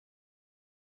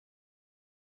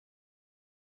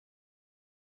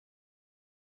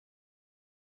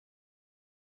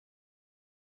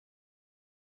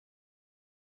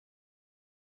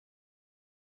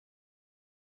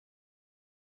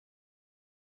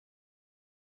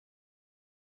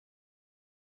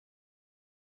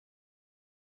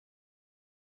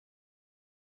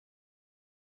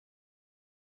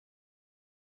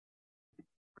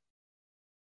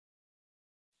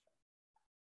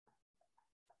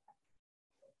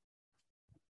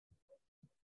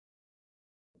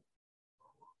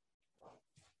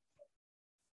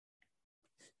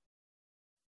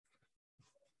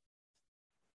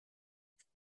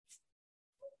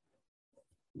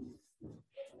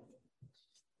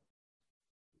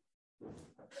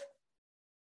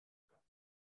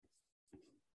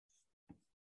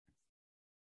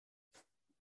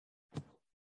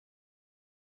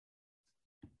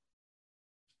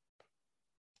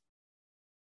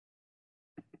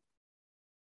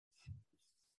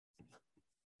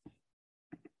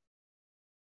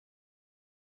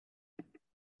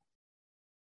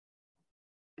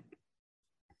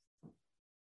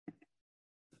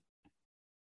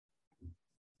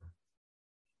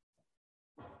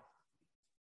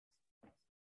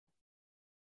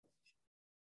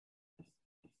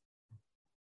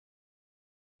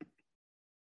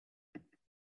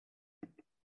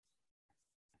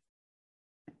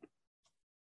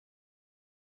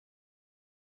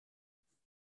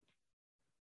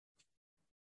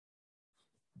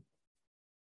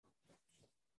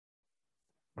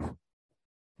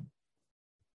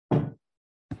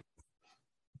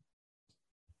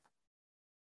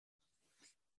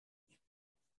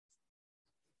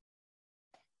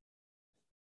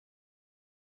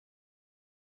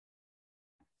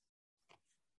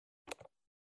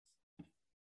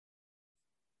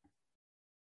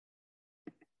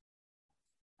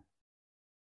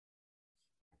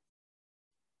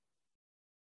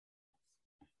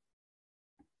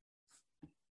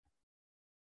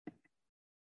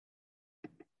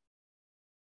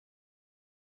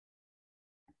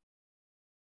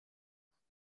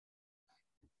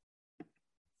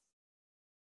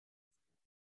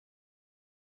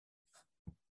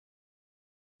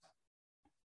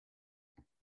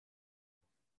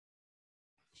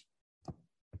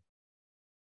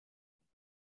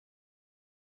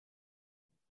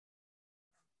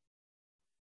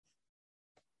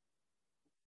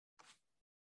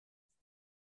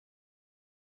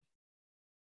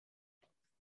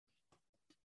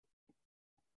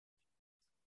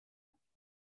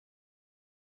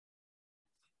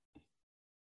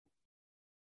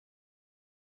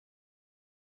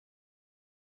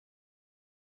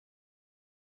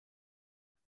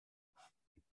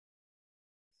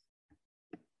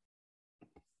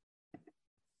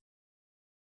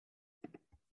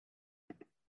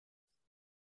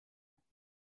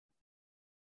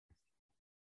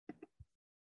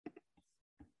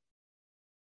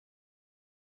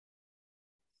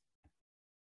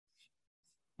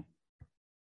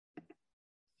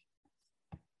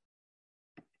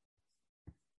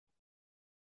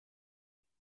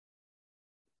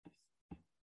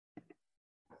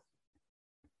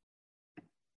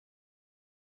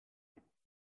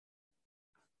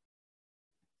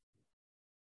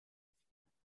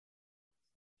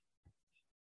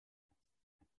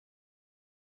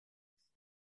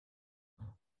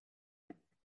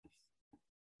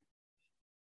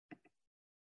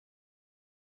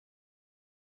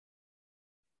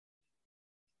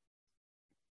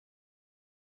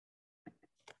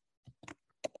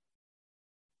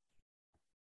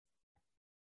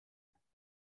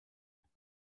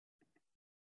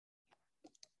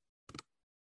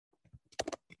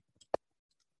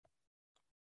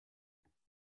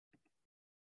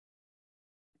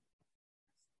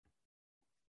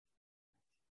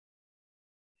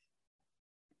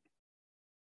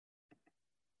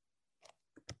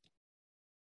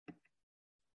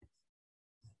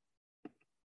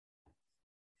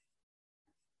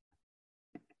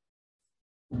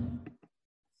Hey,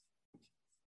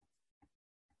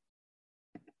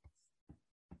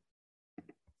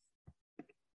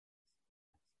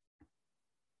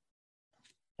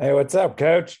 what's up,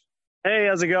 coach? Hey,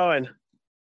 how's it going?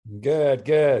 Good,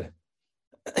 good.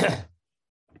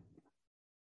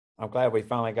 I'm glad we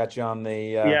finally got you on the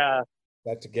Yeah,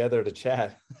 got together to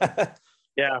chat.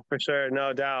 yeah, for sure,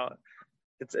 no doubt.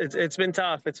 It's been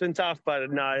tough. It's been tough, but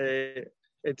no,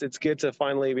 it's good to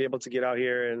finally be able to get out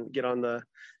here and get on the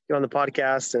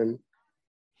podcast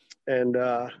and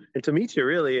to meet you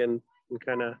really and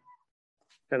kind of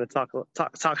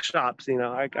talk shops.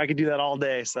 I could do that all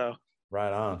day. So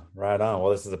Right on, right on.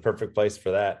 Well, this is a perfect place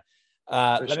for that. for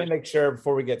Let me sure, make sure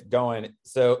before we get going.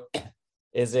 So,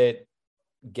 is it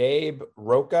Gabe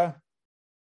Roca?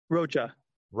 Rocha.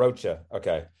 Rocha.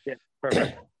 Okay. Yeah,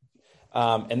 perfect.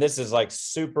 And this is like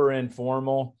super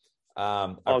informal.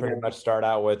 I All pretty good. much start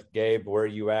out with Gabe, where are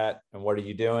you at and what are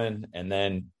you doing? And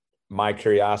then my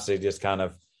curiosity just kind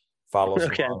of follows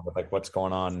Okay, along with like what's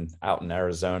going on out in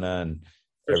Arizona and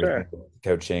for everything sure. with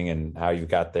coaching and how you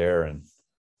got there.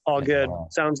 All And good.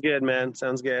 Sounds good, man.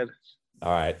 Sounds good.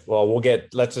 all right. Well,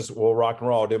 we'll rock and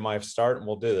roll. I'll do my start and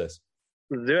we'll do this.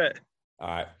 Let's do it. All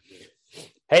right.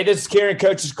 Hey, this is Kieran,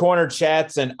 Coach's Corner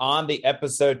Chats. And on the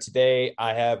episode today,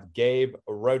 I have Gabe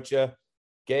Rocha.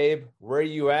 Gabe, where are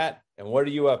you at and what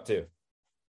are you up to?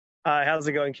 How's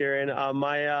it going, Kieran? I'm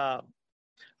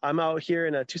out here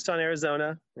in Tucson,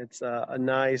 Arizona. It's a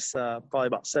nice, probably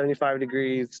about 75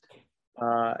 degrees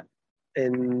uh,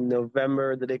 in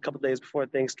November, the day, couple days before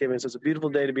Thanksgiving. So it's a beautiful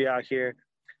day to be out here.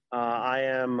 I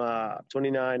am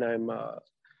 29. I'm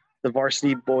the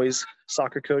varsity boys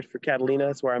soccer coach for Catalina.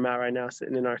 That's where I'm at right now,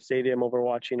 sitting in our stadium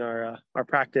overwatching our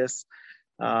practice.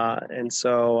 And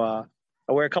so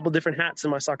I wear a couple different hats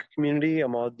in my soccer community.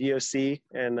 I'm a DOC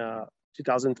and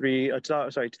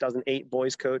 2008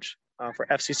 boys coach for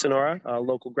FC Sonora, a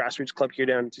local grassroots club here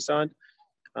down in Tucson.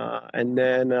 And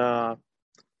then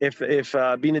if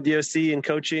being a DOC and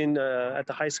coaching at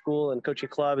the high school and coaching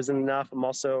club isn't enough, I'm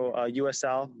also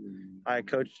USL.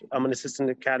 I'm an assistant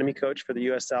academy coach for the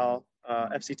USL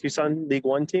FC Tucson League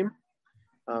One team.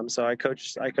 So I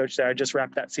coached there. I just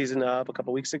wrapped that season up a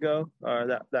couple weeks ago,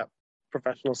 that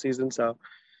professional season. So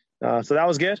that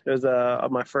was good. It was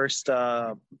my first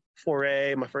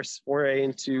foray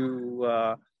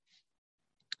into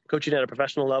coaching at a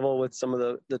professional level with some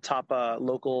of the top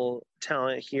local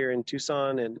talent here in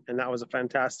Tucson, and that was a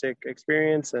fantastic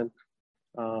experience. And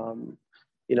I'm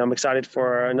excited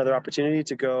for another opportunity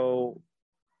to go,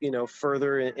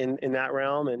 further in that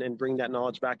realm and bring that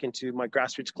knowledge back into my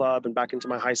grassroots club and back into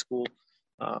my high school.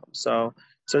 So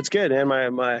it's good, and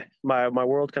my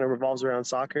world kind of revolves around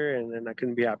soccer, and I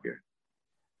couldn't be happier.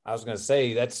 I was going to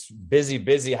say that's busy,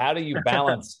 busy. How do you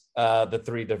balance the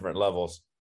three different levels?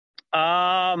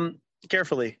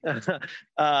 Carefully.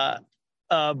 But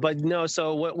no.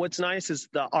 So what's nice is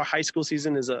our high school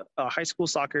season is high school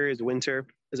soccer is a winter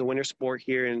sport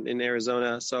here in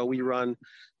Arizona. So we run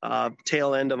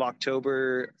tail end of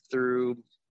October through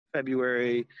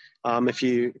February. If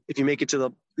you make it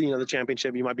to the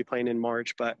championship, you might be playing in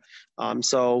March. But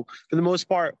so for the most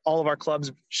part, all of our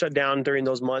clubs shut down during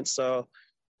those months. So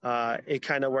it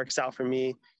kind of works out for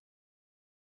me.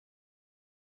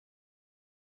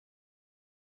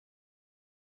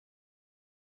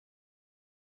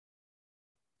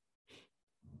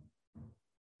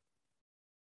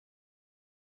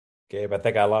 Gabe, I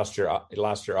think I lost your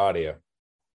audio.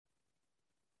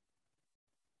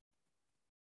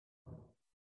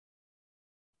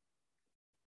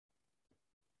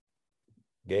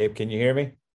 Gabe, can you hear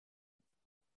me?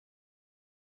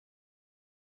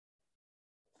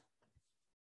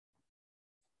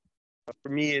 For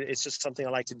me, it's just something I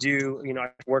like to do. I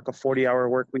work a 40-hour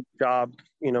work week job,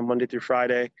 Monday through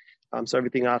Friday. So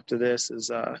everything after this is,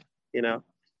 my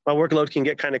workload can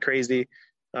get kind of crazy.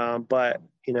 But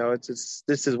it's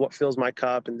this is what fills my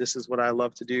cup, and this is what I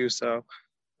love to do. So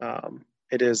um,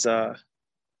 it is, for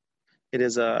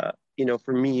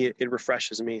me, it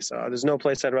refreshes me. So there's no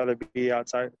place I'd rather be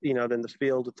outside, than the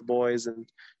field with the boys, and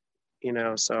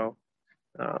so.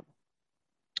 Um,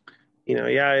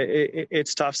 yeah,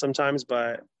 it's tough sometimes,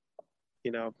 but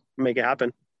make it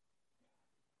happen.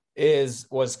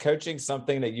 Was coaching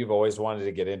something that you've always wanted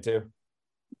to get into?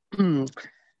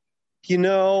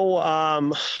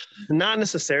 Not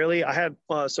necessarily. I had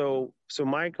so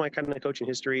my kind of coaching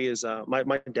history is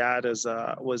my dad was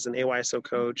an AYSO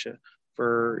coach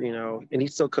for and he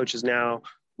still coaches now.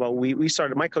 Well, we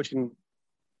started my coaching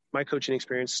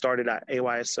experience started at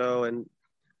AYSO and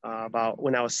about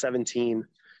when I was 17.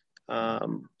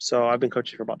 So I've been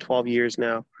coaching for about 12 years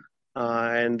now.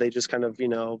 And they just kind of,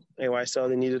 AYSO,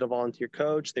 they needed a volunteer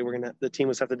coach. The team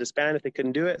was have to disband if they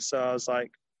couldn't do it. So I was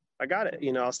like, I got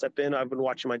it. I'll step in. I've been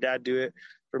watching my dad do it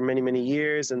for many, many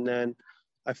years. And then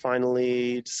I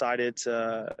finally decided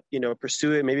to,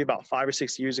 pursue it maybe about 5 or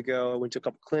 6 years ago. I went to a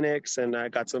couple clinics and I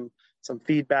got some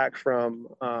feedback from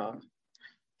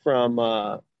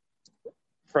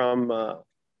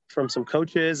some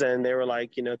coaches, and they were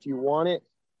like, if you want it,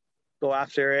 go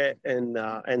after it.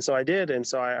 And so I did. And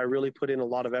so I really put in a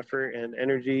lot of effort and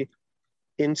energy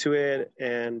into it.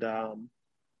 And,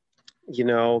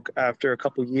 after a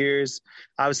couple of years,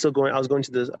 I was going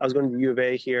to the U of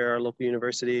A here, our local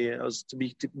university. I was to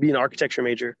be an architecture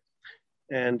major.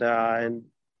 And I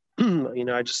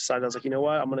just decided, I was like, you know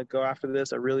what, I'm going to go after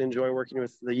this. I really enjoy working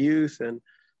with the youth and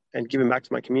giving back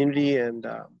to my community. And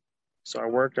so I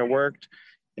worked,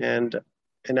 and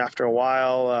after a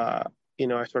while, I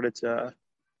started to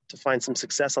find some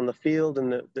success on the field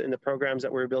and in the programs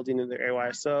that we were building in the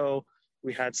AYSO.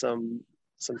 We had some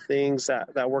things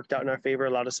that worked out in our favor,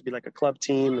 allowed us to be like a club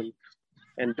team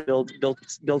and build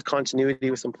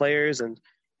continuity with some players. And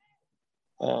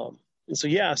so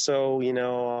yeah,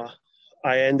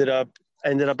 I ended up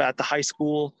at the high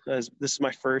school, as this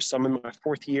is I'm in my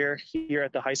 4th year here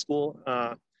at the high school.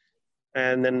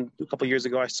 And then a couple of years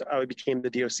ago, I became the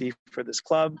DOC for this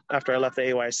club after I left the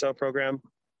AYSO program.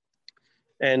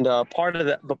 And part of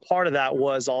that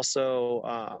was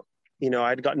also,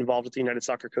 I'd gotten involved with the United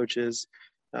Soccer Coaches.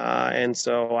 And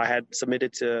so I had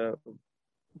submitted to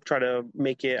try to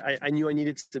make it, I knew I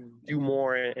needed to do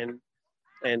more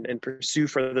and pursue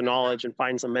further knowledge and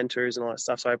find some mentors and all that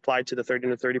stuff. So I applied to the 30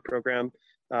 under 30 program.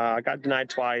 I got denied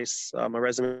twice. My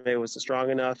resume wasn't strong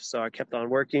enough. So I kept on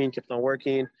working.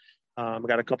 I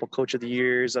got a couple Coach of the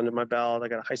Years under my belt. I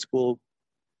got a high school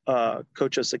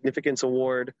Coach of Significance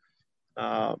Award.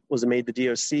 Was made the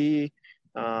DOC.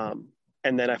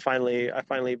 And then I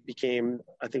finally became,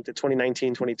 I think, the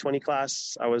 2019-2020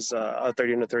 class. I was a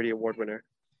 30 under 30 award winner.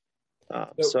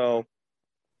 So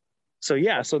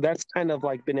that's kind of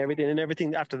like been everything. And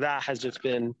everything after that has just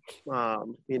been,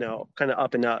 kind of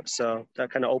up and up. So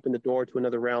that kind of opened the door to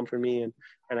another realm for me.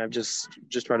 And I've just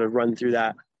tried to run through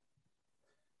that.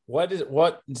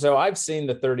 So I've seen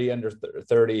the 30 under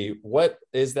 30. What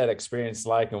is that experience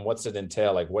like, and what's it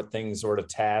entail? Like, what things, sort of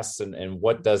tasks, and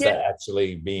what does that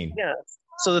actually mean? Yeah.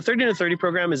 So the 30 under 30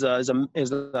 program is an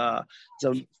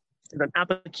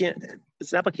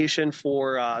application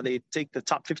for, they take the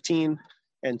top 15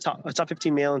 and top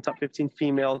 15 male and top 15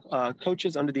 female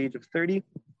coaches under the age of 30.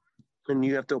 And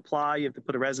you have to apply, you have to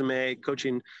put a resume,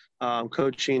 coaching,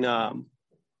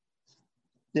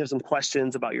 you have some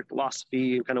questions about your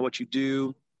philosophy and kind of what you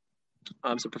do,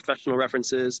 some professional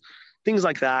references, things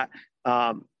like that.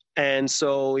 And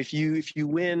so if you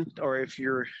win, or if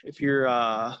you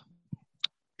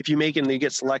make it and you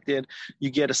get selected, you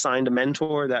get assigned a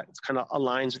mentor that kind of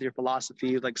aligns with your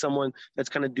philosophy, like someone that's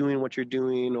kind of doing what you're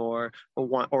doing or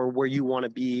where you want to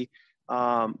be.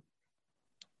 Mine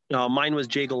was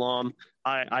Jay Galam.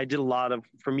 I did a lot of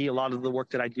the work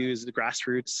that I do is the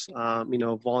grassroots,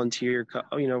 volunteer.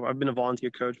 I've been a volunteer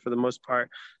coach for the most part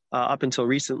up until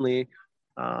recently.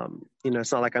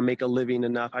 It's not like I make a living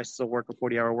enough. I still work a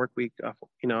 40-hour work week, a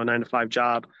 9-to-5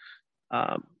 job.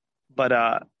 So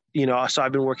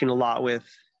I've been working a lot with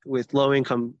low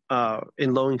income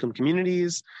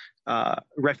communities,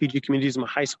 refugee communities in my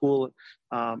high school.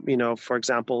 For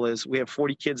example, we have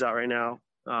 40 kids out right now.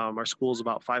 Our school is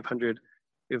about 500.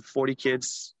 We have 40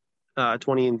 kids,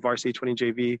 20 in varsity, 20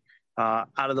 JV.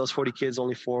 Out of those 40 kids,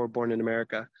 only 4 were born in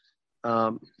America.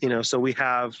 So we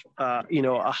have,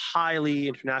 a highly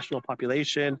international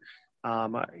population.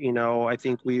 I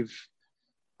think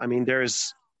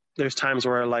there's times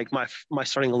where like my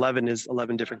starting 11 is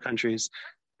 11 different countries,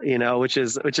 which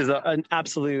is an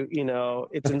absolute,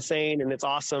 it's insane and it's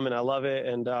awesome and I love it.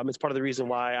 And it's part of the reason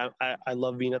why I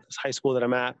love being at this high school that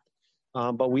I'm at.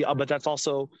 But that's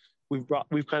also, we've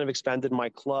kind of expanded my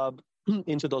club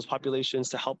into those populations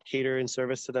to help cater and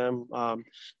service to them.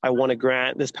 I won a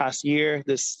grant this past year,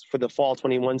 for the fall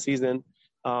 21 season,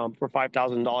 for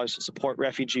 $5,000 to support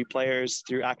refugee players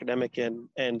through academic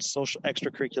and social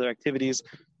extracurricular activities,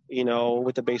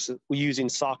 with the basis, using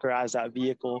soccer as that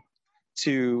vehicle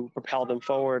to propel them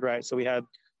forward, right? So we had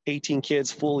 18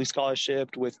 kids fully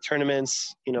scholarshiped with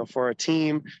tournaments, for a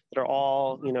team that are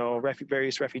all,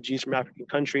 various refugees from African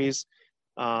countries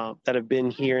that have been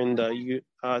here in the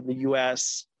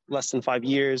U.S. less than 5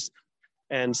 years.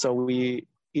 And so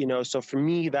so for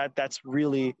me, that's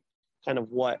really kind of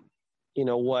what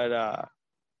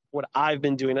I've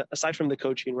been doing aside from the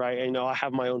coaching, right? I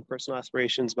have my own personal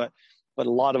aspirations, but a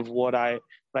lot of what I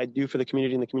do for the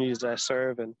community and the communities that I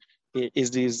serve, and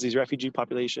is these refugee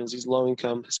populations, these low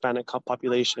income Hispanic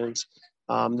populations,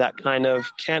 that kind of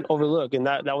can't overlook. And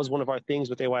that was one of our things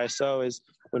with AYSO is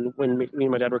when me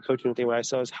and my dad were coaching with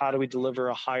AYSO is how do we deliver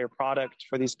a higher product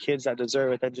for these kids that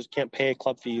deserve it, that just can't pay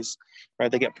club fees,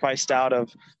 right? They get priced out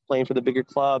of playing for the bigger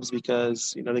clubs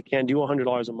because, they can't do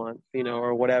 $100 a month,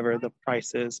 or whatever the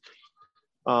price is.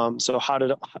 So how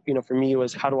did, for me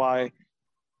was how do I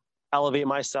elevate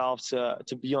myself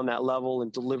to be on that level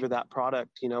and deliver that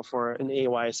product, for an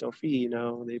AYSO fee.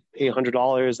 They pay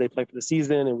 $100, they play for the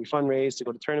season, and we fundraise to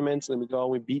go to tournaments, and then we go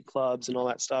and we beat clubs and all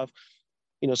that stuff.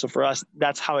 So for us,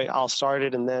 that's how it all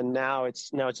started. And then now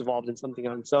it's evolved in something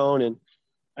on its own,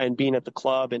 and being at the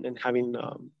club and having,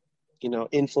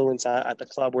 influence at the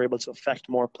club, we're able to affect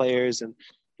more players and,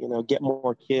 get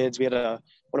more kids. We had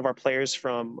one of our players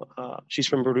she's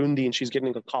from Burundi, and she's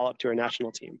getting a call up to our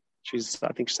national team. She's,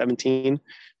 I think, 17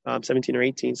 or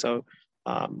 18. So,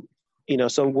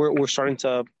 so we're starting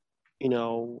to,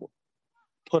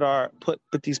 put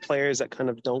these players that kind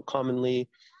of don't commonly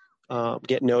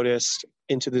get noticed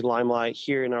into the limelight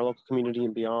here in our local community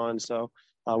and beyond. So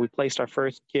we placed our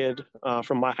first kid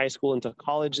from my high school into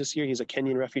college this year. He's a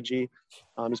Kenyan refugee.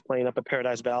 He's playing up at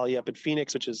Paradise Valley up in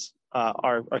Phoenix, which is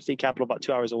our state capital, about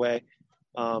 2 hours away.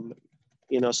 So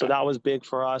that was big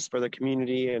for us, for the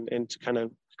community, and to kind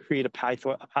of create a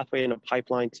pathway and a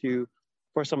pipeline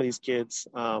for some of these kids.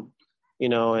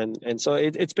 And so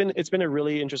it's been a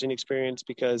really interesting experience,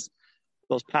 because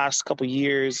those past couple of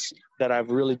years that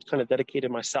I've really kind of dedicated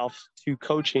myself to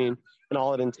coaching and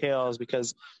all it entails,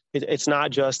 because it's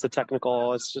not just the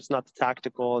technical, it's just not the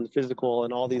tactical and the physical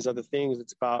and all these other things.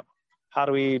 It's about how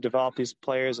do we develop these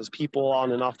players as people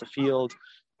on and off the field.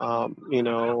 How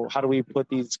do we put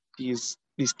these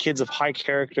kids of high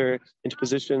character into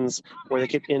positions where they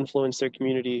can influence their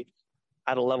community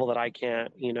at a level that I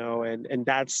can't, and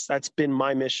that's been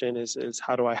my mission is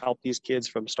how do I help these kids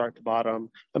from start to bottom?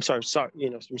 From start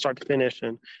to finish,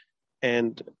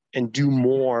 and do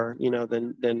more,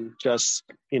 than just,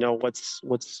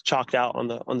 what's chalked out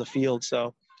on the field.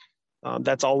 So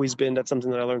that's something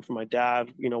that I learned from my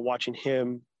dad, watching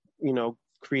him,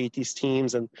 create these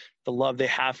teams and the love they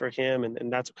have for him.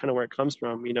 And that's kind of where it comes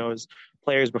from, as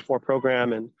players before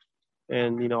program and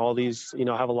all these,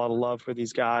 have a lot of love for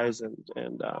these guys and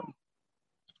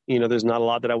there's not a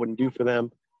lot that I wouldn't do for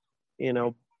them,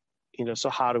 so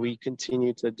how do we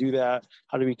continue to do that?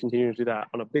 How do we continue to do that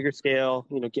on a bigger scale,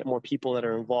 get more people that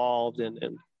are involved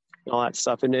and all that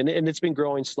stuff. And it's been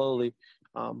growing slowly.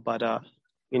 But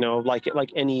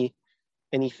like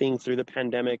anything through the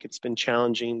pandemic, it's been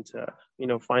challenging to,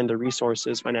 find the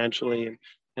resources financially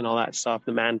and all that stuff,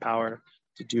 the manpower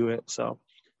to do it. So,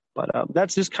 but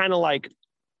that's just kind of like,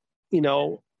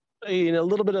 a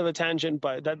little bit of a tangent,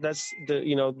 but that's the,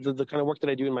 the kind of work that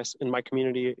I do in my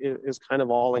community is kind of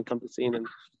all encompassing. And,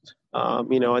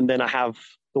 and then I have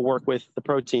the work with the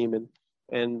pro team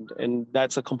and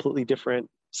that's a completely different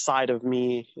side of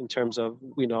me in terms of,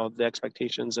 the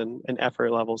expectations and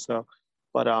effort levels. So,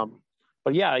 but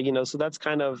yeah, so that's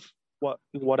kind of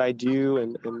what I do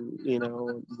and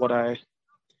what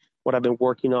I've been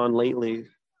working on lately.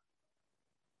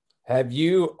 Have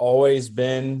you always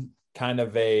been kind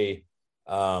of a,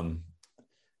 I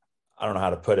don't know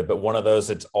how to put it, but one of those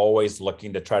that's always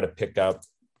looking to try to pick up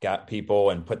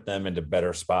people and put them into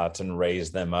better spots and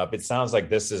raise them up? It sounds like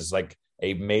this is like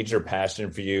a major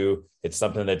passion for you. It's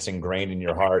something that's ingrained in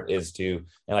your heart and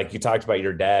like you talked about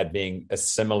your dad being a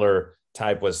similar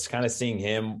type, was kind of seeing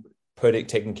him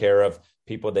taking care of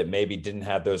people that maybe didn't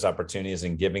have those opportunities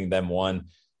and giving them one.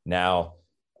 Now,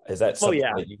 is that something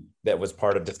that was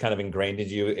part of, just kind of ingrained in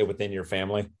you within your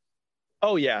family?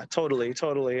 Oh yeah, totally. I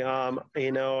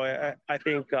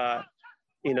think, for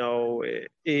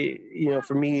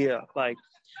me,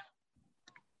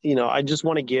 I just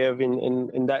want to give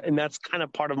and that's kind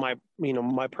of part of my,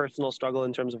 my personal struggle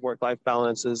in terms of work-life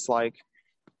balance is like,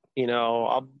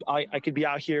 I could be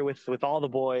out here with all the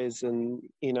boys and,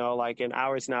 like in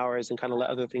hours and hours and kind of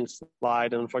let other things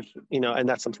slide. And unfortunately, and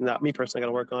that's something that me personally got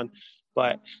to work on.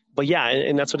 But yeah,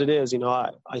 and that's what it is.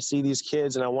 I see these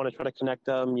kids and I want to try to connect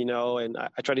them, and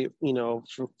I try to,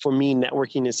 for me,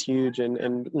 networking is huge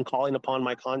and calling upon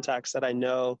my contacts that I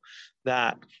know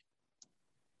that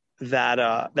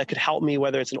could help me,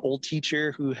 whether it's an old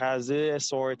teacher who has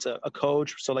this or it's a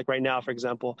coach. So like right now, for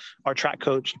example, our track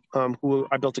coach, who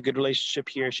I built a good relationship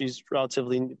here, she's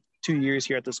relatively 2 years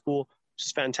here at the school.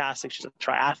 She's fantastic. She's a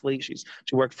triathlete.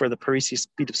 She worked for the Parisi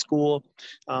Speed of School,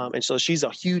 and so she's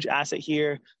a huge asset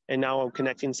here. And now I'm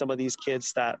connecting some of these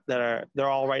kids they're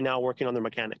all right now working on their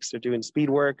mechanics. They're doing speed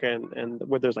work, and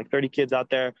where there's like 30 kids out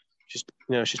there.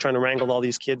 She's trying to wrangle all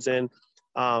these kids in,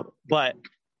 but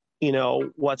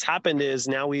what's happened is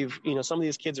now some of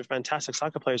these kids are fantastic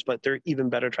soccer players, but they're even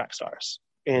better track stars.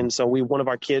 And so one of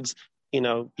our kids,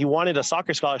 he wanted a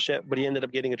soccer scholarship, but he ended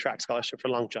up getting a track scholarship for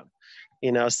long jump.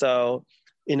 So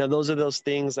those are those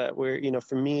things that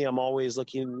for me, I'm always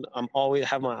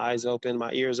have my eyes open,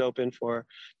 my ears open for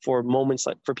moments,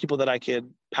 like for people that I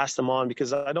could pass them on,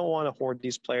 because I don't want to hoard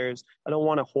these players. I don't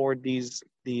want to hoard these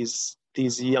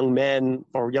young men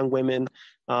or young women.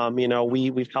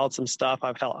 We've held some stuff.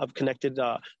 I've connected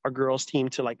our girls team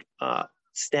to like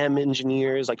STEM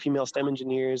engineers, like female STEM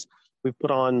engineers. We've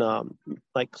put on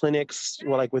like clinics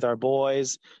like with our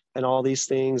boys and all these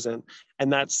things, and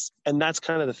that's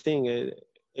kind of the thing.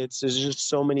 There's just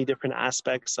so many different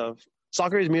aspects of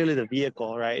soccer. Is merely the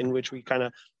vehicle, right, in which we kind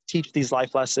of teach these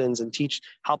life lessons and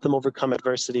help them overcome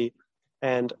adversity,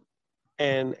 and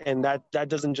that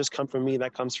doesn't just come from me.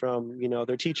 That comes from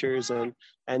their teachers and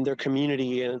their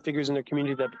community and figures in their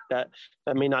community that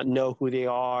may not know who they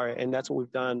are, and that's what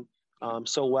we've done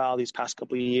so well these past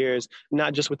couple of years,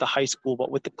 not just with the high school, but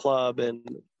with the club and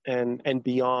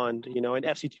beyond. And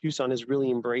FC Tucson has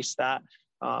really embraced that.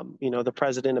 The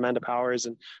president, Amanda Powers,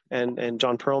 and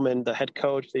John Perlman, the head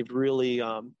coach, they've really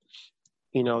kind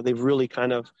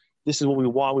of, this is what we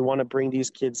want. We want to bring these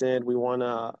kids in. We want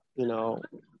to,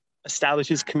 establish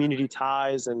these community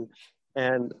ties. And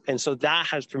so that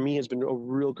has been a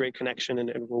real great connection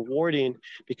and rewarding,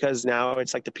 because now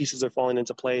it's like the pieces are falling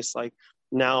into place. Like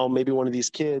now maybe one of these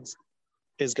kids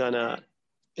is gonna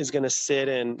sit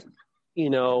and,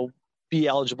 be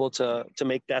eligible to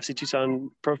make the FC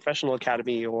Tucson Professional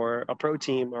Academy or a pro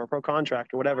team or a pro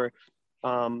contract or whatever,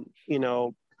 or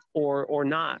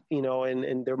not,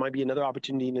 and there might be another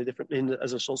opportunity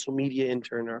as a social media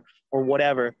intern or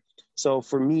whatever. So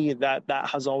for me, that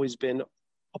has always been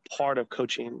a part of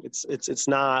coaching. It's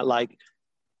not like,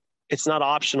 it's not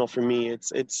optional for me.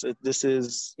 This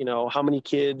is, how many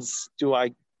kids do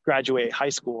I graduate high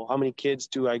school? How many kids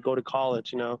do I go to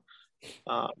college?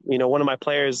 One of my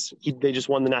players, they just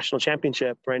won the national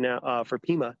championship right now for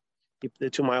Pima. The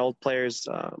two of my old players,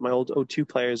 my old O2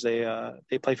 players, they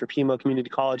play for Pima Community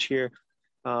College here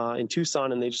in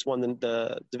Tucson, and they just won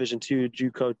the Division II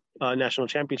JUCO national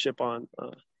championship on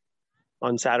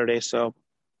Saturday. So,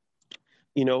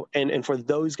 and for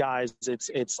those guys,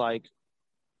 it's like,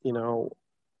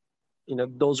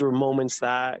 those were moments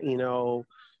that,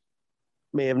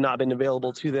 may have not been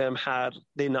available to them had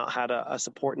they not had a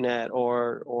support net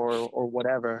or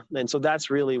whatever. And so that's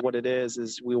really what it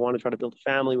is we want to try to build a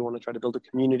family. We want to try to build a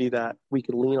community that we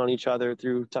could lean on each other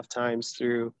through tough times,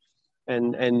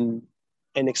 and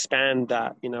expand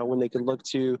that, when they could look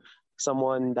to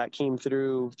someone that came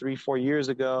through 3-4 years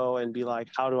ago and be like,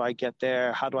 how do I get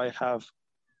there? How do I have,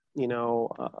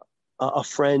 a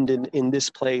friend in this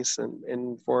place?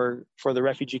 And for the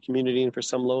refugee community and for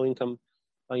some low income,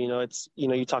 it's,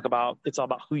 you talk about, it's all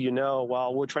about who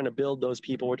well, we're trying to build those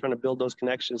people. We're trying to build those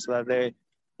connections so that they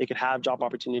could have job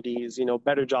opportunities,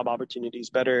 better job opportunities,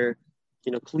 better,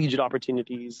 collegiate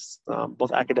opportunities,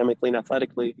 both academically and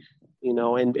athletically,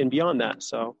 and beyond that.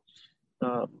 So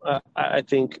I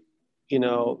think,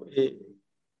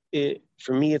 it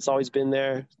for me, it's always been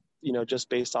there, just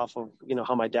based off of,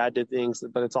 how my dad did things,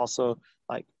 but it's also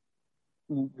like,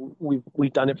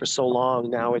 we've done it for so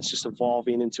long now, it's just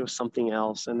evolving into something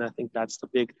else. And I think that's the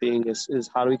big thing is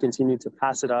how do we continue to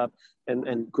pass it up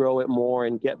and grow it more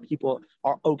and get people,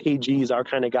 our OKGs, our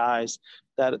kind of guys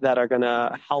that are going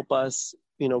to help us,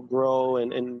 grow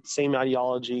and same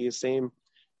ideology, same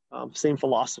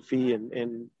philosophy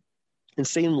and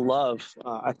same love,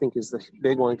 I think is the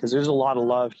big one, because there's a lot of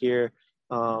love here.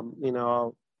 I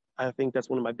think that's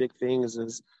one of my big things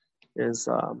is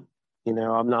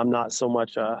I'm not so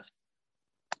much,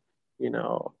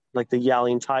 like the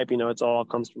yelling type, it's all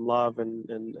comes from love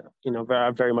and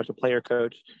very, very much a player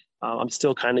coach. I'm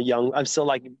still kind of young. I'm still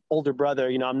like older brother,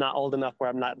 I'm not old enough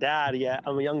where I'm not dad yet.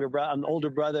 I'm a younger brother, I'm an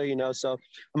older brother, so I'm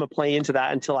gonna play into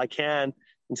that until I can,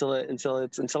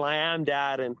 until I am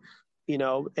dad. And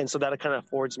so that kind of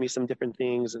affords me some different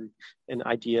things and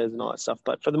ideas and all that stuff.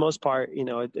 But for the most part,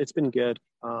 it's been good.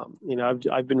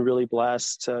 I've been really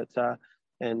blessed to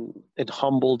and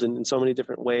humbled in so many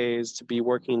different ways to be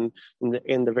working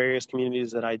in the various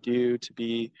communities that I do, to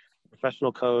be a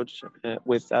professional coach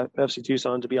with FC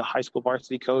Tucson, to be a high school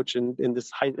varsity coach in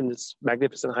this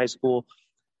magnificent high school,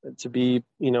 to be,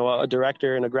 a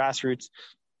director in a grassroots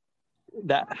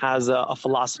that has a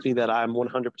philosophy that I'm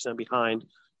 100% behind.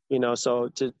 So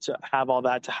to have all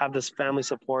that, to have this family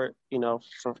support,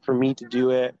 for me to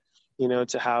do it,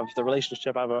 to have the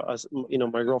relationship. I have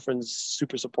my girlfriend's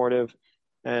super supportive,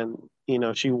 and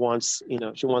she wants me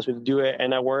to do it.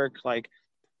 And at work, like,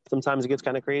 sometimes it gets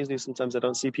kind of crazy. Sometimes I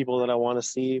don't see people that I want to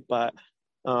see, but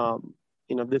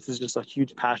this is just a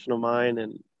huge passion of mine.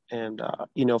 And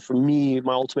for me,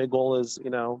 my ultimate goal is,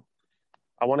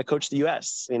 I want to coach the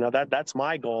U.S. That's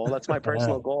my goal. That's my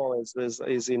personal goal. Is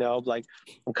like,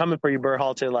 I'm coming for you,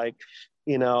 Berhalter. Like,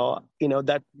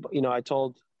 I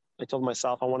told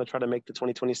myself I want to try to make the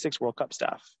 2026 World Cup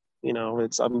staff.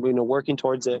 I'm working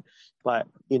towards it, but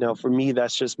for me,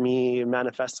 that's just me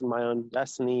manifesting my own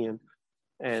destiny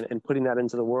and putting that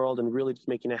into the world and really just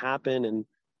making it happen.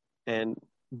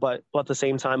 But at the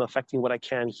same time, affecting what I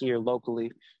can here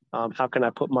locally. How can I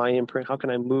put my imprint? How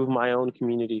can I move my own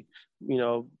community?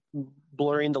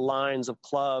 Blurring the lines of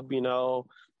club.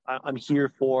 I'm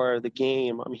here for the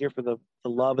game. I'm here for the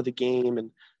love of the game, and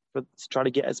to try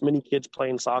to get as many kids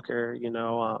playing soccer.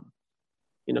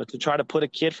 To try to put a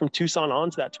kid from Tucson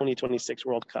onto that 2026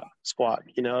 World Cup squad.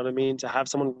 You know what I mean? To have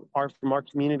someone from our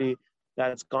community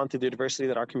that's gone through the adversity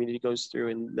that our community goes through,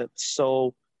 and that's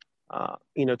so,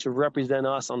 to represent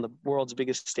us on the world's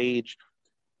biggest stage.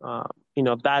 That's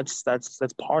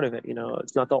part of it.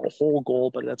 It's not the whole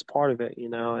goal, but that's part of it.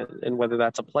 And whether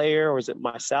that's a player or is it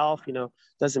myself,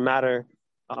 doesn't matter.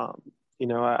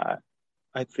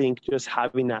 I think just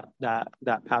having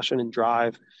that passion and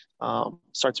drive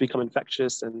starts to become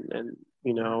infectious, and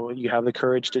you have the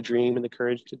courage to dream and the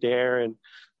courage to dare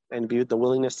and be the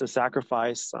willingness to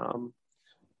sacrifice.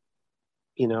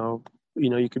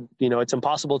 You could, it's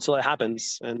impossible till it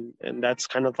happens. And that's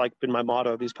kind of like been my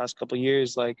motto these past couple of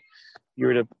years. Like, you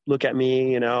were to look at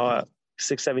me,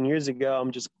 6-7 years ago,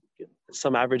 I'm just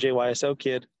some average AYSO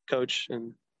kid coach.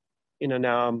 And,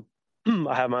 now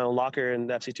I have my own locker in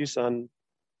the FC Tucson,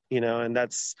 and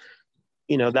that's,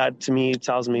 that to me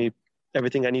tells me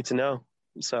everything I need to know.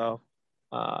 So,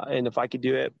 and if I could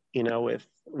do it,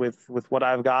 with what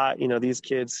I've got, these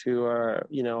kids who are,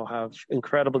 have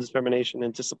incredible determination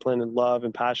and discipline and love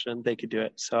and passion, they could do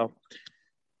it. So,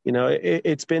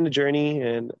 it's been a journey,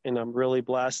 and I'm really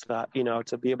blessed that,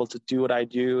 to be able to do what I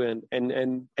do.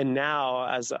 And now,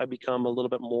 as I become a little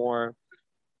bit more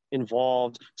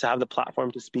involved, to have the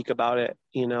platform to speak about it,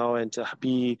 and to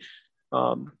be,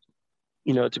 to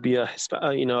be a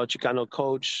Chicano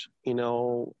coach,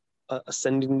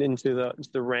 ascending into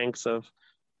the ranks of,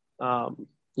 I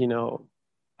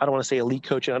don't want to say elite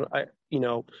coaching.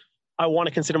 I want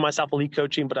to consider myself elite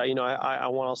coaching, but I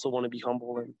also want to be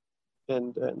humble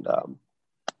and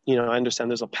I understand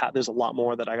there's a lot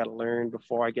more that I got to learn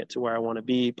before I get to where I want to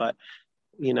be, but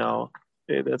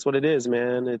that's what it is,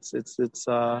 man. It's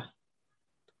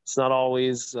not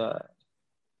always, I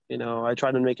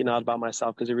try to make it not about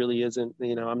myself, because it really isn't.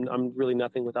 I'm really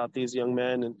nothing without these young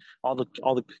men and all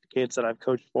the kids that I've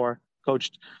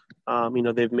coached.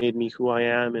 They've made me who I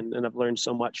am, and I've learned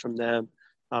so much from them,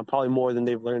 probably more than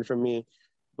they've learned from me.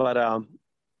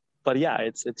 But yeah,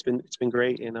 it's been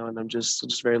great, and I'm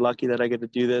just very lucky that I get to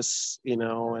do this,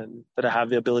 and that I have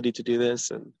the ability to do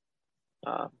this, and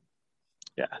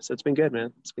so it's been good,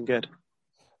 man. It's been good.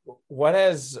 What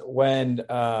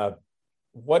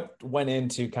went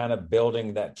into kind of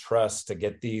building that trust to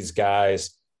get these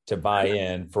guys to buy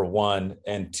in, for one?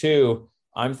 And two,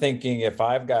 I'm thinking, if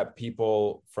I've got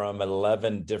people from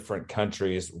 11 different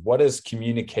countries, what is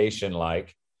communication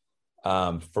like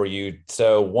for you?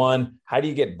 So one, how do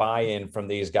you get buy-in from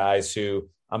these guys who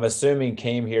I'm assuming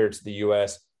came here to the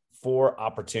U.S. for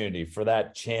opportunity, for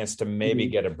that chance to maybe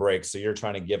get a break? So you're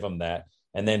trying to give them that.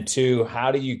 And then two,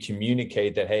 how do you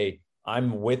communicate that, hey,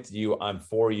 I'm with you, I'm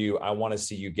for you, I want to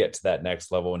see you get to that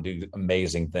next level and do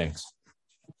amazing things?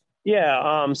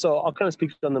 Yeah. So I'll kind of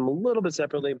speak on them a little bit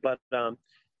separately, but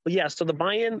yeah, so the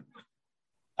buy-in,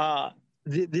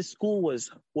 this school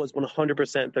was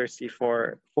 100% thirsty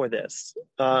for this.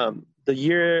 The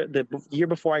year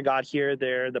before I got here,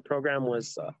 the program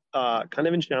was kind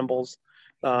of in shambles.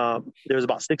 There was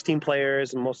about 16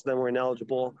 players, and most of them were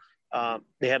ineligible.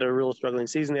 They had a real struggling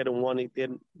season. They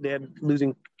had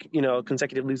losing,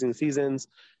 consecutive losing seasons.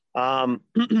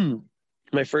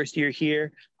 My first year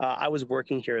here, I was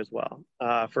working here as well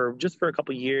for a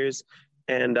couple of years,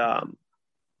 and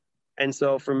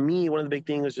so for me, one of the big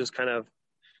things was just kind of,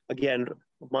 again,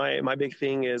 my big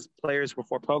thing is players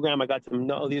before program. I got to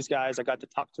know these guys. I got to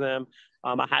talk to them.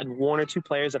 I had one or two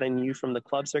players that I knew from the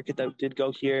club circuit that did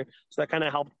go here, so that kind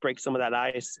of helped break some of that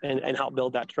ice and help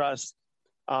build that trust.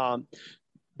 But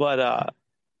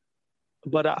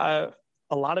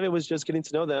a lot of it was just getting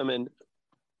to know them and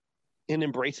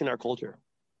embracing our culture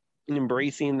and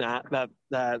embracing that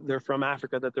they're from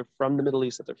Africa, that they're from the Middle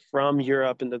East, that they're from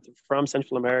Europe, and that they're from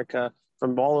Central America,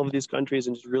 from all of these countries,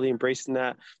 and just really embracing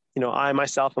that. I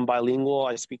myself am bilingual.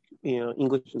 I speak,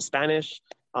 English and Spanish.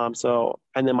 And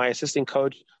then my assistant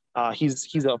coach,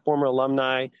 he's a former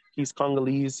alumni. He's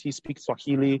Congolese. He speaks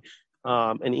Swahili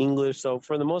and English. So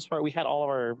for the most part, we had all of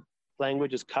our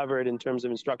languages covered in terms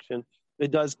of instruction.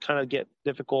 It does kind of get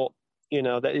difficult,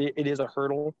 that it is a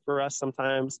hurdle for us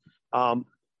sometimes.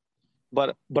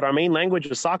 But our main language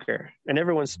was soccer, and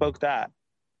everyone spoke that.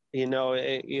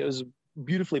 It was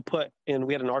beautifully put, and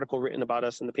we had an article written about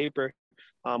us in the paper.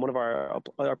 One of our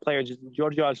players,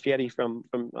 Giorgio Alfieri from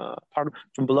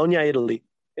Bologna, Italy,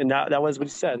 and that was what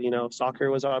he said.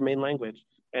 Soccer was our main language,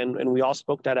 and we all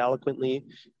spoke that eloquently,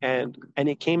 and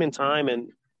it came in time,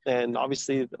 and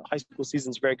obviously the high school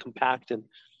season is very compact,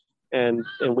 and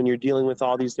when you're dealing with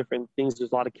all these different things,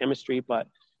 there's a lot of chemistry, but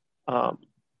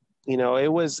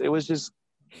it was just,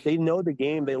 they know the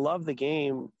game, they love the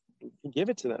game, give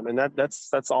it to them. And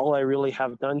that's all I really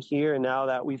have done here. And now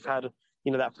that we've had,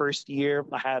 that first year,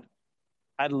 I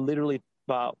had literally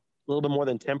about a little bit more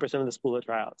than 10% of the school at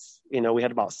tryouts. We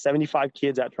had about 75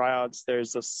 kids at tryouts.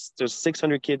 There's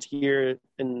 600 kids here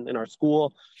in our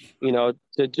school,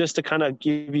 to kind of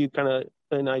give you kind of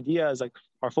an idea, is like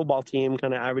our football team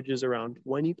kind of averages around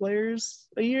 20 players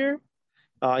a year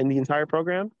in the entire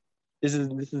program. This is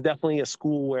definitely a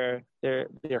school where they're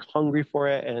hungry for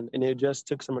it, and it just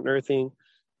took some unearthing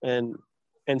and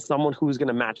someone who's going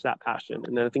to match that passion.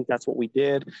 And then I think that's what we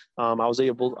did. I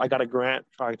got a grant,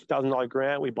 a $2,000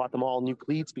 grant. We bought them all new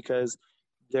cleats because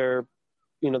they're,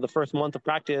 the first month of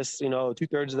practice,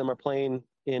 2/3 of them are playing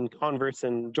in Converse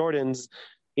and Jordans,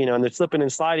 and they're slipping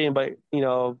and sliding, but,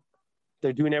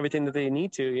 they're doing everything that they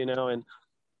need to,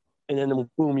 and then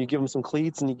boom, you give them some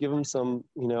cleats and you give them some,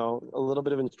 a little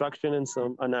bit of instruction and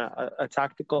a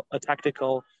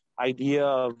tactical idea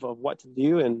of what to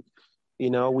do. And,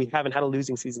 we haven't had a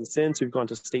losing season since. We've gone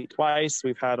to state twice.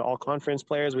 We've had all conference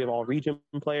players. We have all region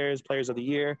players of the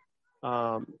year.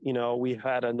 We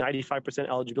had a 95%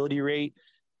 eligibility rate.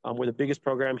 We're the biggest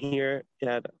program here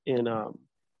at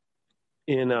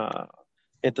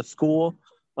the school.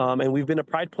 And we've been a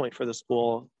pride point for the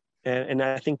school. And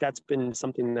I think that's been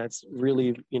something that's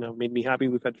really, made me happy.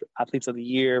 We've had athletes of the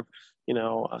year,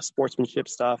 sportsmanship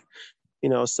stuff,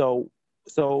 so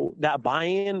that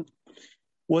buy-in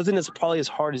wasn't probably as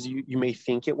hard as you may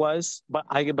think it was, but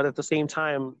at the same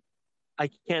time, I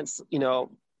can't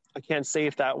say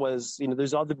if that was,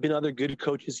 there's been other good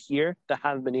coaches here that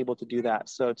haven't been able to do that.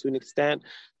 So to an extent,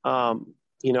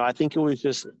 I think it was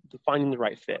just finding the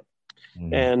right fit.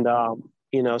 And,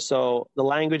 so the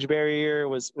language barrier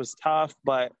was tough,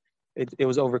 but it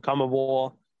was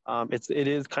overcomeable. It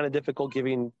is kind of difficult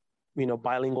giving,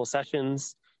 bilingual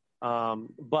sessions.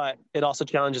 But it also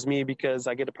challenges me because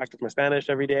I get to practice my Spanish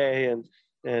every day and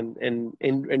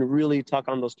really talk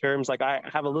on those terms. Like I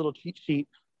have a little cheat sheet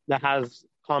that has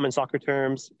common soccer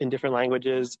terms in different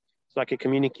languages, so I could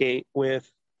communicate with,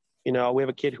 we have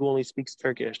a kid who only speaks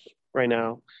Turkish right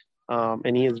now.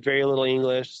 And he has very little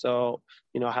English. So,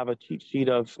 I have a cheat sheet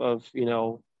of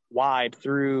wide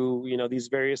through, these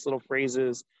various little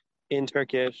phrases in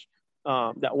Turkish.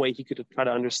 That way he could try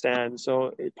to understand.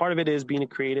 So part of it is being a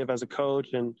creative as a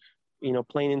coach and,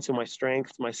 playing into my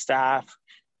strengths, my staff,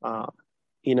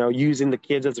 using the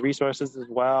kids as resources as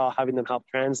well, having them help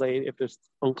translate if there's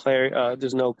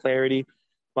there's no clarity.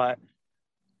 But,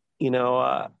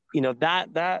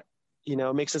 that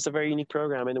makes us a very unique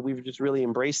program, and we've just really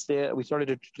embraced it. We started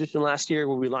a tradition last year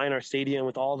where we line our stadium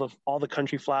with all the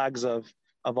country flags of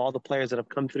all the players that have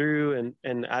come through,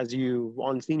 and as you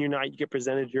on senior night, you get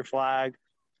presented your flag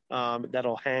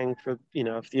that'll hang for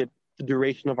the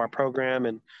duration of our program,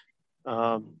 and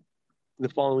the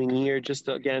following year, just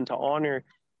to honor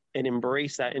and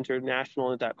embrace that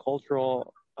international and that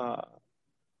cultural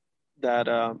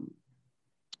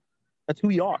that's who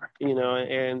we are,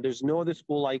 and there's no other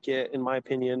school like it, in my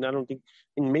opinion. I don't think,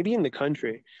 and maybe in the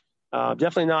country,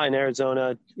 definitely not in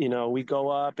Arizona. We go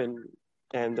up and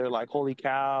they're like, holy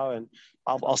cow. And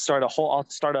I'll start my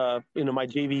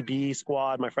JVB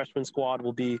squad, my freshman squad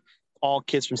will be all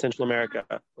kids from Central America.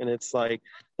 And it's like,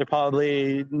 they're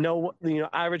probably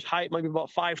average height might be about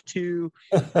 5'2",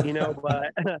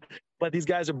 but these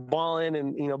guys are balling,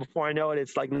 and, before I know it,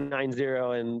 it's like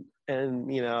 9-0, and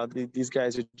these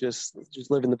guys are just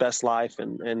living the best life.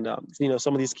 And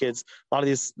some of these kids, a lot of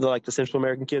these, like the Central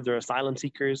American kids, are asylum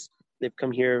seekers. They've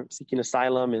come here seeking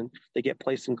asylum, and they get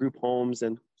placed in group homes,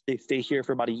 and they stay here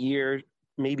for about a year,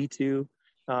 maybe two.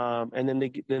 And then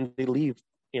they leave,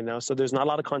 So there's not a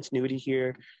lot of continuity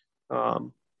here.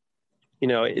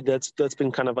 That's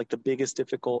been kind of like the biggest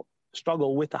difficult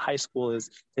struggle with the high school is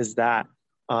that,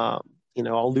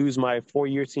 I'll lose my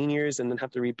 4-year seniors and then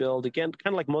have to rebuild again,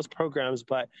 kind of like most programs.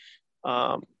 But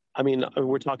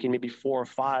we're talking maybe 4 or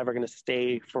 5 are going to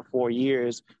stay for 4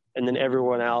 years, and then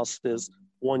everyone else is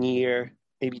 1 year,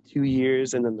 maybe 2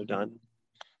 years, and then they're done.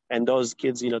 And those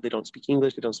kids, they don't speak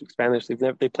English, they don't speak Spanish,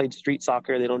 they played street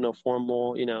soccer, they don't know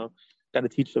formal, got to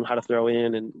teach them how to throw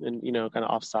in and kind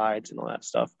of offsides and all that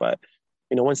stuff. But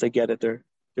once they get it, they're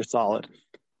solid.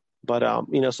 But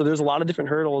so there's a lot of different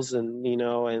hurdles, and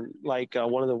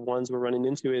one of the ones we're running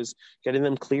into is getting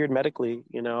them cleared medically.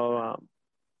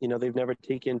 They've never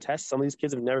taken tests. Some of these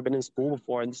kids have never been in school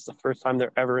before, and this is the first time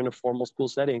they're ever in a formal school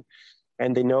setting.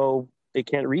 And they know they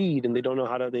can't read, and they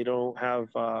don't have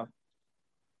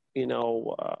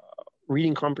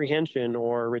reading comprehension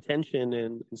or retention,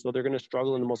 and so they're going to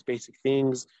struggle in the most basic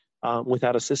things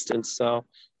without assistance. So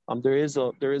there is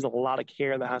a lot of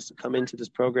care that has to come into this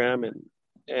program,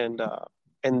 and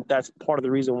that's part of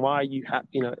the reason why you have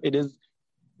it is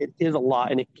a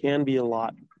lot, and it can be a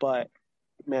lot, but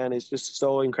man, it's just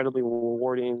so incredibly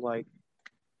rewarding. Like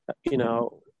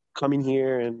coming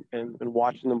here and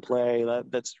watching them play,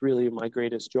 that's really my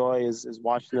greatest joy is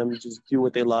watching them just do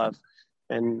what they love.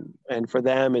 And for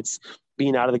them, it's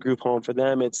being out of the group home. For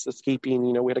them, it's escaping.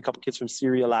 We had a couple kids from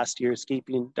Syria last year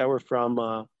escaping that were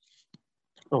from,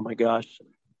 from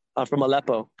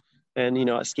Aleppo, and,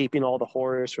 escaping all the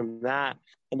horrors from that,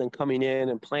 and then coming in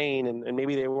and playing. And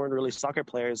maybe they weren't really soccer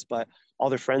players, but all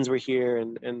their friends were here,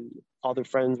 and all their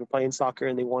friends were playing soccer,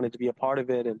 and they wanted to be a part of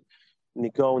it. And they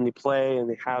go and they play, and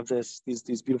they have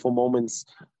these beautiful moments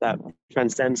that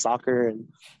transcend soccer.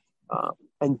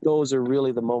 And those are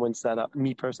really the moments that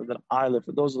me personally, that I live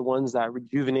for. Those are the ones that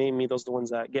rejuvenate me. Those are the ones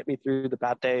that get me through the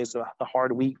bad days, the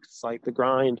hard weeks, like the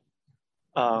grind.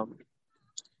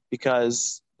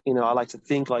 Because, I like to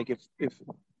think like if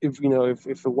it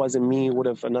wasn't me, would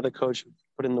have another coach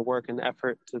put in the work and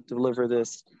effort to deliver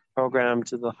this program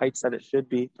to the heights that it should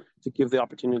be, to give the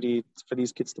opportunity for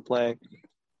these kids to play.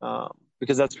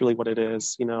 Because that's really what it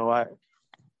is.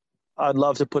 I'd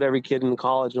love to put every kid in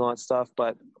college and all that stuff,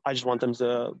 but I just want them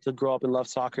to grow up and love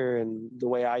soccer and the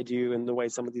way I do, and the way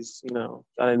some of these, that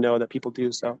I know that people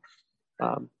do. So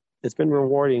it's been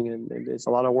rewarding, and it's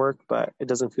a lot of work, but it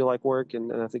doesn't feel like work.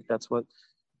 And I think that's what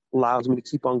allows me to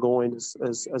keep on going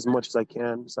as much as I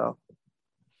can. So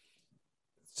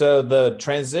the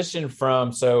transition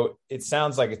so it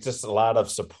sounds like it's just a lot of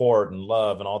support and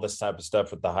love and all this type of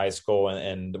stuff with the high school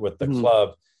and with the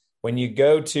club. When you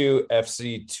go to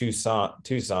FC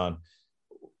Tucson,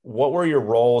 what were your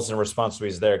roles and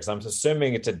responsibilities there? Because I'm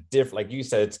assuming it's a different, like you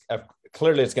said,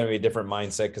 clearly it's going to be a different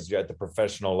mindset because you're at the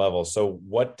professional level. So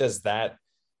what does the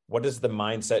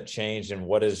mindset change, and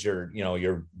what is your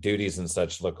duties and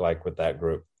such look like with that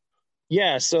group?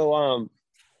 Yeah. So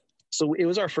it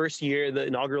was our first year, the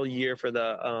inaugural year for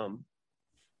the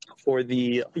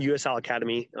USL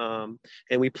Academy.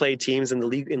 And we played teams in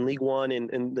League One and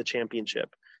in the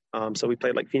championship. So we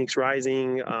played like Phoenix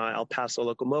Rising, El Paso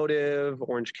Locomotive,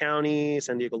 Orange County,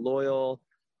 San Diego Loyal,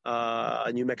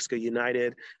 New Mexico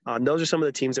United. Those are some of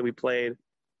the teams that we played.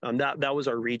 That was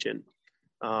our region.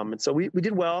 And so we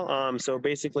did well. So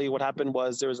basically what happened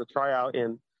was there was a tryout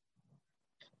in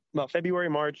about February,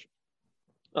 March,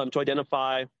 to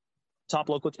identify top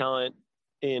local talent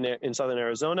in Southern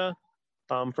Arizona.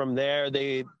 From there,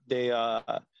 they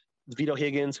Vito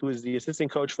Higgins, who is the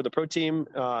assistant coach for the pro team,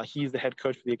 he's the head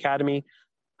coach for the academy.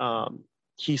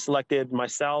 He selected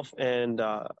myself and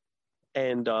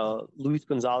Luis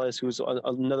Gonzalez, who's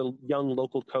another young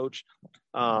local coach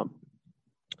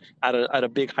at a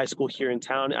big high school here in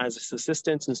town, as his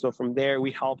assistants. And so from there,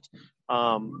 we helped,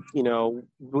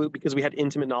 because we had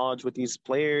intimate knowledge with these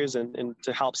players, and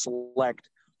to help select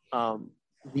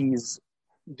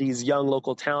these young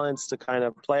local talents to kind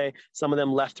of play. Some of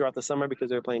them left throughout the summer because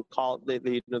they were playing they're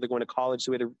going to college.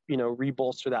 So we had to,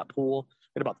 re-bolster that pool.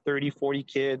 We had about 30, 40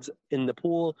 kids in the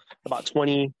pool, about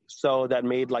 20 so that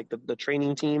made like the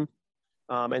training team.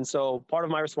 And so part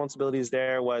of my responsibilities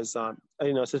there was,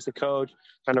 assistant coach,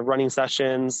 kind of running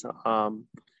sessions. And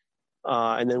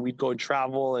then we'd go and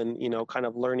travel and, kind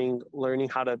of learning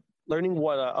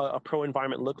what a pro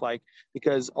environment looked like,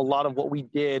 because a lot of what we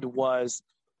did was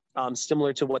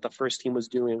similar to what the first team was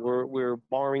doing. We're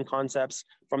borrowing concepts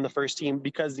from the first team,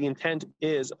 because the intent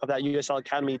is of that USL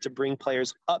Academy to bring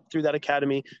players up through that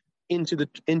academy into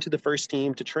the first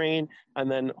team to train,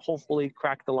 and then hopefully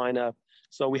crack the lineup.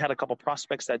 So we had a couple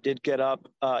prospects that did get up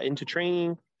into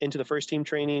the first team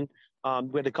training.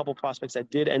 We had a couple prospects that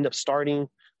did end up starting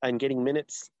and getting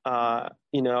minutes,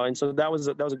 and so that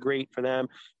was great for them.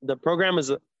 The program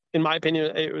is, in my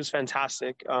opinion, it was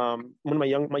fantastic. One of my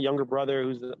younger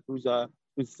brother,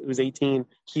 who's 18,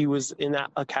 he was in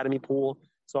that academy pool.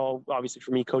 So obviously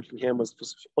for me, coaching him was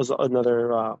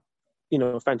another,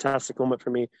 fantastic moment for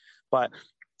me. But,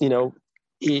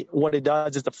 what it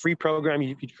does is a free program.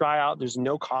 You try out. There's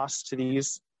no cost to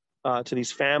these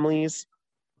families.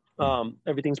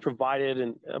 Everything's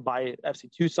provided by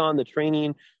FC Tucson. The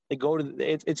training, they go to.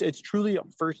 It's truly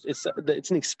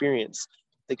it's an experience.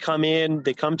 They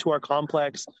come to our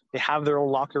complex. They have their own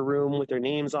locker room with their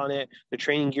names on it. The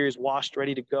training gear is washed,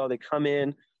 ready to go. They come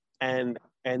in, and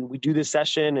we do this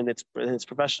session, and it's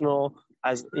professional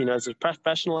as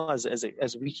professional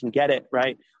as we can get it,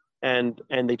 right? And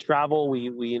they travel.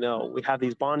 We have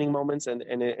these bonding moments, and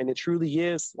it truly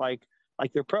is like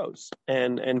they're pros.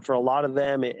 And for a lot of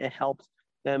them, it helps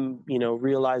them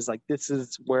realize like this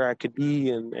is where I could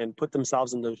be, and put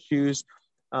themselves in those shoes.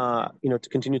 To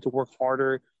continue to work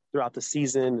harder throughout the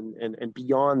season and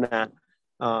beyond that.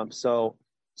 So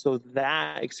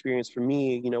that experience for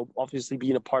me, obviously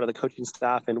being a part of the coaching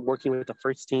staff and working with the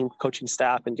first team coaching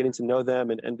staff and getting to know them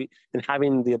and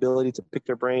having the ability to pick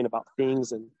their brain about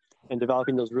things and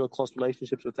developing those real close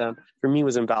relationships with them, for me,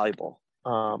 was invaluable.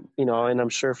 And I'm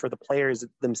sure for the players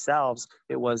themselves,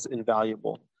 it was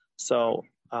invaluable. So,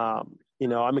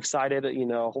 I'm excited,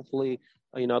 hopefully,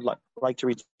 I'd like to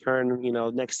return,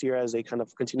 next year as they kind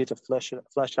of continue to flesh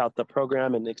out the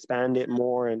program and expand it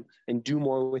more and do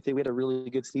more with it. We had a really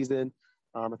good season.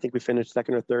 I think we finished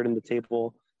second or third in the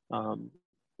table.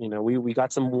 We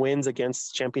got some wins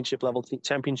against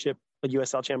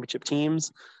USL championship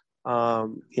teams,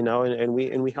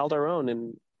 and we held our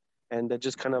own, and that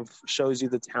just kind of shows you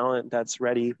the talent that's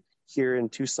ready here in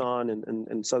Tucson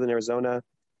and Southern Arizona.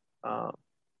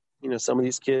 Some of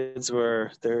these kids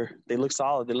they look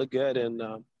solid, they look good.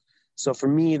 And so for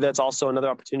me, that's also another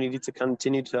opportunity to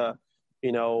continue to,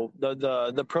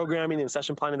 the programming and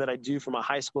session planning that I do for my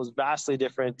high school is vastly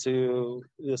different to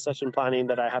the session planning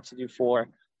that I have to do for,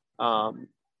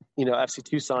 FC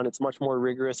Tucson. It's much more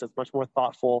rigorous. It's much more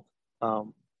thoughtful.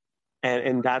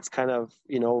 And that's kind of,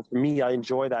 for me, I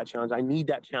enjoy that challenge. I need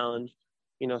that challenge,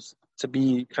 to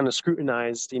be kind of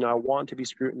scrutinized. I want to be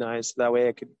scrutinized so that way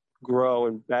I could grow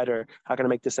and better. How can I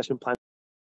make this session plan?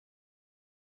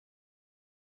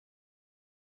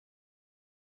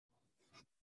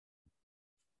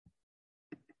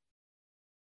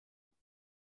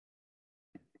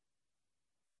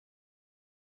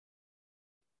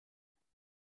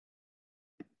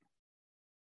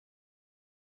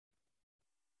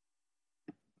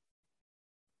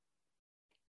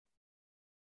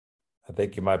 I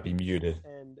think you might be muted.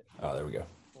 And there we go.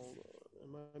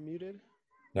 Am I muted?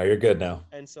 No, you're good now.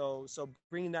 And so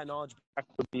bringing that knowledge back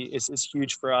is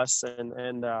huge for us,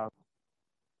 and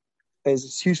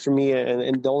is huge for me.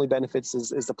 And the only benefits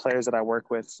is the players that I work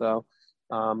with. So,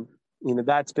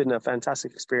 that's been a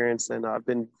fantastic experience, and I've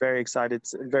been very excited,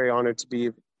 very honored to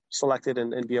be selected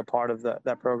and be a part of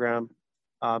that program,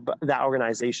 but that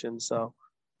organization. So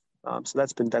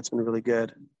that's been really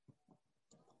good.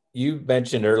 You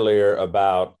mentioned earlier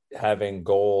about having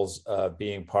goals of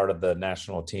being part of the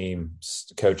national team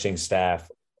coaching staff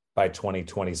by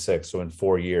 2026, so in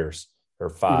 4 years or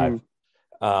 5.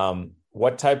 Mm-hmm.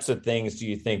 What types of things do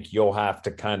you think you'll have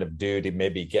to kind of do to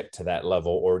maybe get to that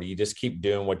level, or do you just keep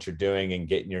doing what you're doing and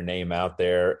getting your name out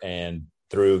there, and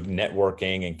through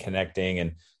networking and connecting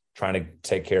and trying to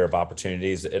take care of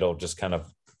opportunities, it'll just kind of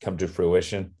come to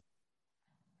fruition?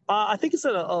 I think it's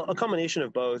a combination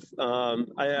of both.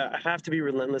 I have to be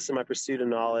relentless in my pursuit of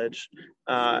knowledge,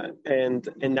 and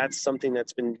that's something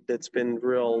that's been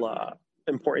real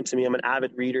important to me. I'm an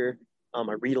avid reader.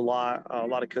 I read a lot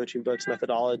of coaching books,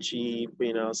 methodology.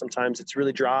 Sometimes it's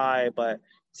really dry, but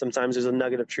sometimes there's a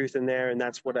nugget of truth in there, and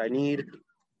that's what I need.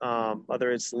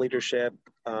 Whether it's leadership,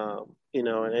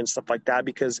 and stuff like that,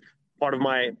 because part of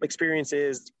my experience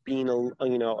is being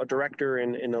a director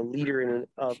and a leader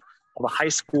of a high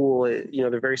school.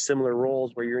 They're very similar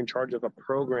roles where you're in charge of a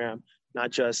program,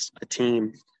 not just a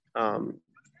team.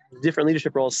 Different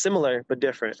leadership roles, similar but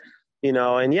different. And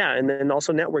then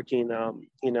also networking.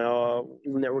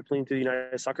 Networking through the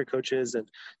United Soccer Coaches and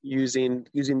using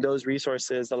those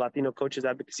resources. The Latino Coaches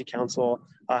Advocacy Council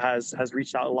has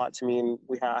reached out a lot to me, and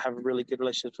we have really good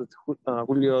relationships with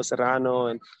Julio Serrano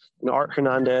and Art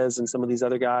Hernandez and some of these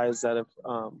other guys that have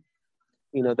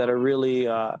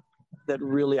that are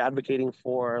really advocating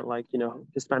for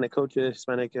Hispanic coaches,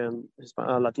 Hispanic and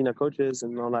Latina coaches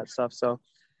and all that stuff. So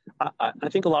I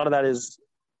think a lot of that is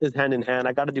is hand in hand.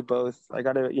 I got to do both. I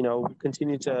got to,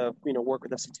 continue to, work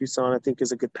with FC Tucson. I think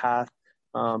is a good path.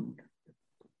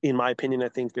 In my opinion, I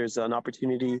think there's an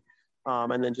opportunity,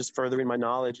 and then just furthering my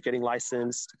knowledge, getting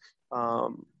licensed,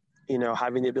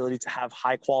 having the ability to have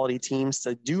high quality teams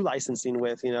to do licensing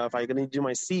with. If I'm going to do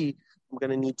my C, I'm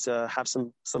going to need to have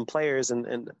some players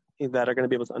and that are going to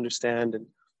be able to understand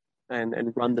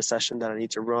and run the session that I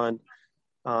need to run.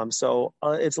 So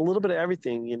it's a little bit of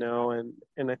everything,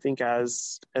 and I think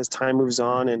as time moves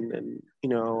on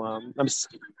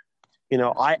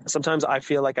sometimes I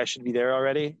feel like I should be there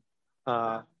already.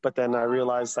 But then I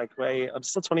realized like, wait, I'm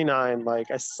still 29. Like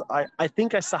I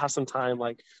think I still have some time.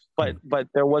 Like, but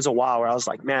there was a while where I was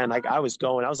like, man, like I was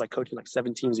like coaching like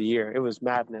 7 teams a year. It was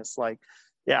madness. Like,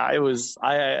 yeah, it was,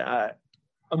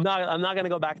 I'm not going to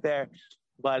go back there,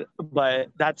 but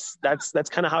that's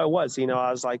kind of how it was.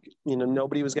 I was like,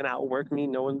 nobody was going to outwork me.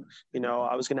 No one,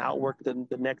 I was going to outwork the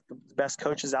best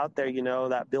coaches out there,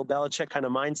 that Bill Belichick kind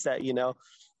of mindset,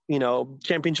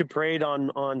 championship parade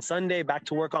on Sunday, back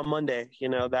to work on Monday,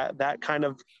 that kind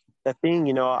of that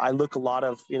thing, I look a lot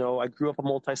of, I grew up a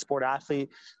multi-sport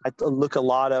athlete. I look a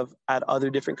lot at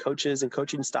other different coaches and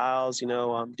coaching styles,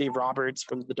 Dave Roberts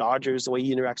from the Dodgers, the way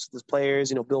he interacts with his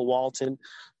players, Bill Walton,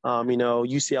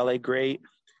 UCLA great.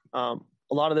 A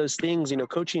lot of those things,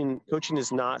 coaching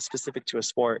is not specific to a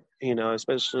sport,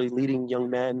 especially leading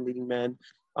men,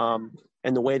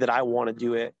 and the way that I want to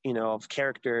do it, of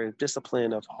character,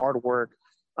 discipline, of hard work.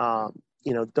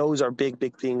 Those are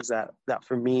big things that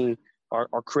for me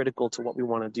are critical to what we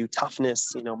want to do.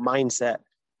 Toughness, mindset,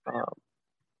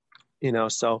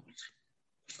 so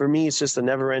for me, it's just a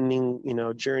never ending,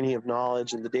 journey of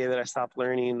knowledge. And the day that I stop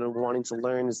learning and wanting to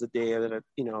learn is the day that,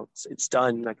 it's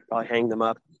done. I could probably hang them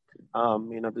up.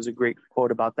 There's a great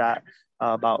quote about that,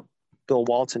 about Bill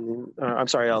Walton.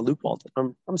 Luke Walton.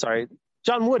 I'm sorry.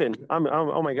 John Wooden.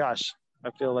 Oh my gosh. I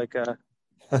feel like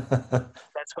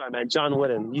that's what I meant. John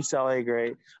Wooden, UCLA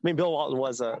great. I mean, Bill Walton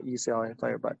was a UCLA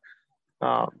player, but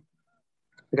I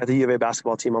got the U of A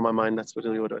basketball team on my mind. That's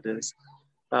really what it is.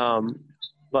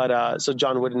 So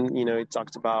John Wooden, he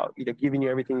talked about, giving you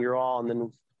everything your all, and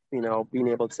then, being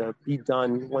able to be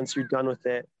done once you're done with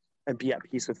it and be at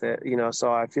peace with it.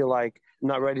 So I feel like I'm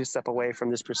not ready to step away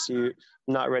from this pursuit.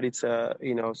 I'm not ready to,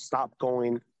 stop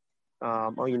going,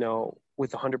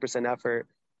 with 100% effort,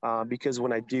 because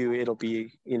when I do, it'll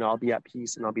be, I'll be at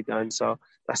peace and I'll be done. So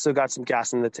I still got some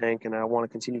gas in the tank, and I want to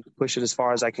continue to push it as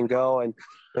far as I can go. And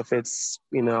if it's,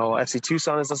 FC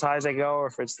Tucson is as high as I go, or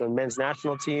if it's the men's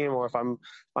national team, or if I'm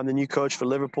the new coach for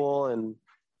Liverpool and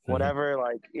whatever,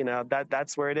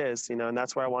 that's where it is, and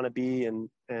that's where I want to be. And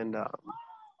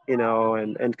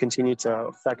continue to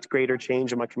affect greater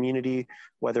change in my community,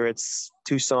 whether it's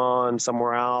Tucson,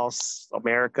 somewhere else,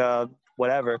 America,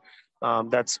 whatever.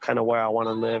 That's kind of where I want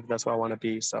to live. That's where I want to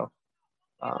be. So,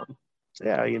 it's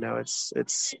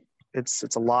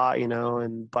a lot,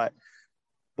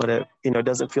 but it,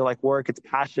 doesn't feel like work. It's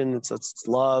passion. It's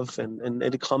love. And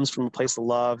it comes from a place of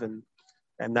love. And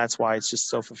that's why it's just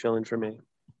so fulfilling for me.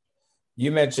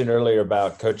 You mentioned earlier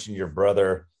about coaching your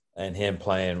brother and him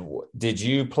playing. Did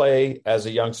you play as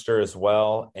a youngster as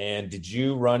well? And did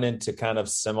you run into kind of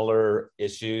similar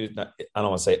issues? I don't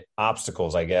want to say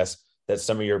obstacles, I guess, that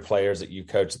some of your players that you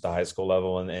coached at the high school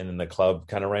level and in the club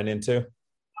kind of ran into?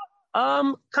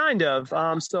 Kind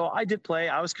of. So I did play.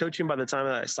 I was coaching by the time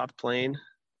that I stopped playing.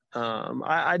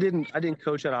 I didn't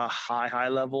coach at a high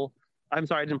level. I'm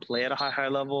sorry, I didn't play at a high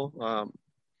level.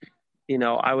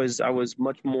 I was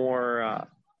much more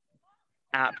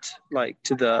apt, like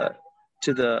to the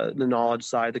knowledge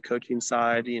side, the coaching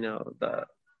side, the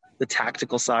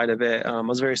tactical side of it. I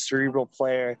was a very cerebral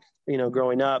player,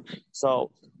 growing up.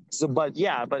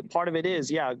 But part of it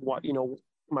is,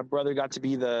 my brother got to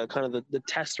be the kind of the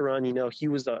test run.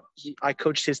 I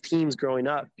coached his teams growing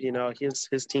up.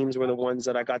 His teams were the ones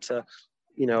that I got to,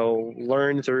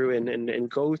 learn through and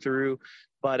go through.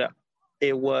 But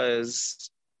it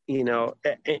was, and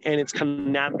it's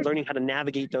kind of learning how to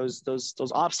navigate those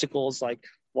obstacles. Like,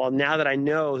 well, now that I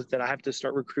know that I have to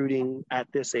start recruiting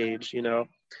at this age,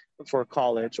 for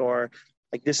college, or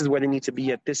like this is where they need to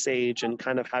be at this age, and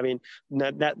kind of having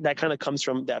that kind of comes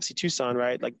from the FC Tucson,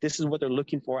 right? Like this is what they're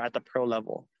looking for at the pro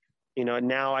level.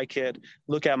 Now I could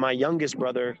look at my youngest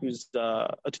brother, who's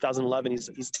a 2011,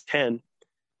 he's 10.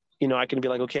 I can be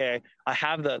like, okay, I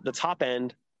have the top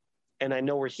end, and I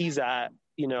know where he's at,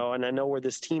 and I know where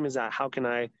this team is at. How can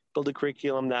I build a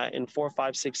curriculum that in 4,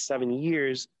 5, 6, 7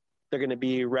 years, they're going to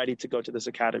be ready to go to this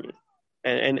academy?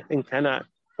 And kind of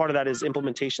part of that is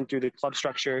implementation through the club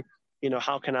structure.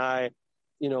 How can I,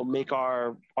 make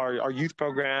our youth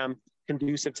program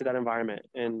conducive to that environment,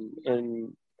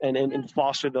 and and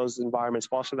foster those environments,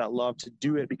 foster that love to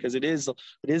do it, because it is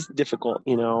difficult,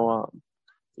 and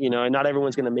not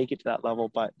everyone's going to make it to that level,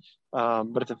 but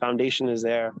if the foundation is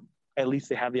there, at least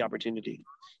they have the opportunity.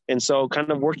 And so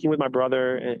kind of working with my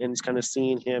brother and kind of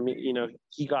seeing him,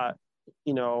 he got,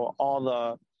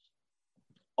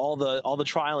 all the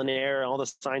trial and error, all the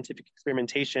scientific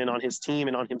experimentation on his team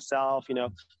and on himself.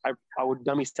 I would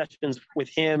dummy sessions with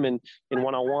him and in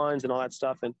one-on-ones and all that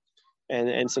stuff.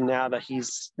 And so now that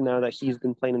he's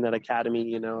been playing in that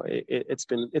academy, it's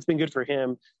been good for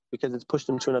him, because it's pushed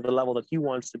him to another level that he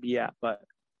wants to be at. But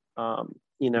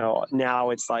now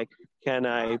it's like, can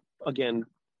I, again,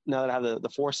 now that I have the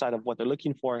foresight of what they're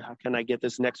looking for, how can I get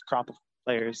this next crop of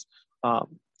players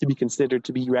to be considered,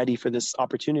 to be ready for this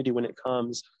opportunity when it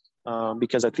comes?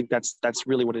 Because I think that's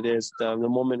really what it is. The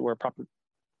moment where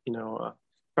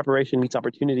preparation meets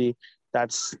opportunity,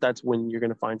 that's when you're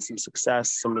going to find some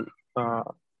success, some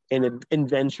in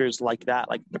ventures like that,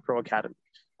 like the Pro Academy,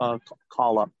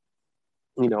 call up,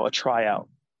 a tryout.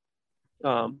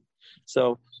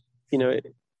 So,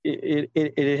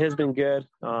 it has been good,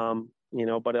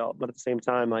 but at the same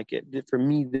time, like for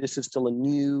me, this is still a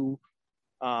new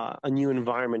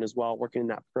environment as well, working in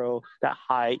that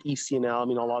high ECNL. I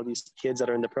mean, a lot of these kids that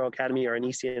are in the Pro Academy are in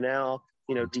ECNL,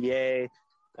 DA,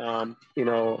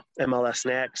 MLS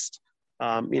Next,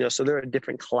 so they're a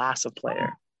different class of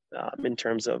player in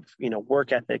terms of,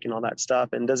 work ethic and all that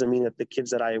stuff. And it doesn't mean that the kids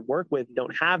that I work with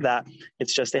don't have that.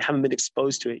 It's just they haven't been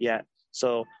exposed to it yet.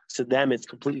 So to them, it's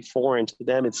completely foreign. To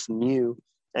them, it's new,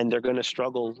 and they're going to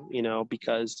struggle,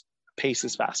 because pace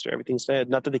is faster. Everything's fast.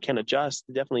 Not that they can't adjust.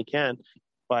 They definitely can.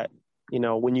 But,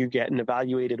 when you get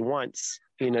evaluated once,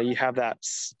 you have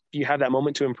that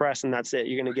moment to impress, and that's it.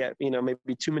 You're going to get,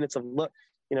 maybe 2 minutes of look.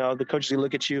 The coaches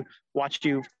look at you, watch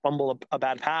you fumble a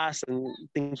bad pass, and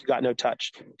think you got no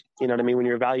touch. You know what I mean? When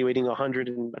you're evaluating 100,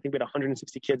 and I think we had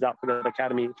 160 kids out for the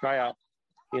academy tryout,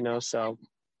 So,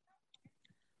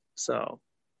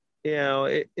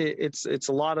 it's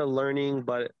a lot of learning,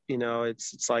 but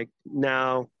it's like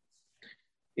now,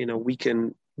 we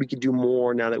can do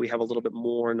more now that we have a little bit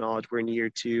more knowledge. We're in year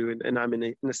 2, and I'm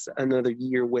in another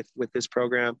year with this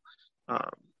program.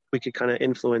 We could kind of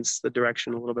influence the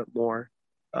direction a little bit more,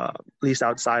 at least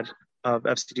outside of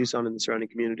FC Tucson and the surrounding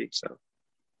community. So.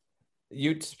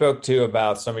 You spoke to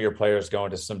about some of your players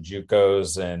going to some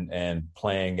JUCOs and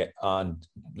playing on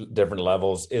different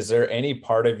levels. Is there any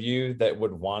part of you that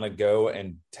would want to go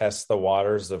and test the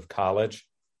waters of college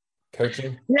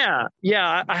coaching? Yeah,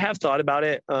 I have thought about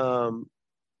it.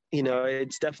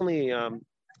 It's definitely. I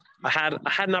had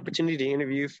an opportunity to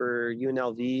interview for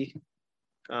UNLV,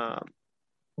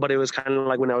 but it was kind of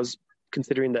like when I was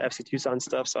considering the FC Tucson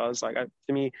stuff. So I was like,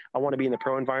 to me, I want to be in the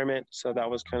pro environment. So that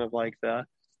was kind of like the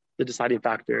deciding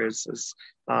factor is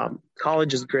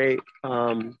college is great,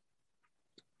 and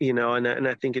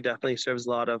I think it definitely serves a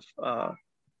lot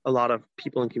of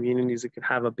people and communities that could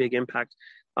have a big impact.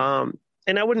 I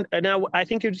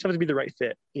think it just have to be the right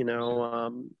fit,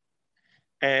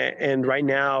 and right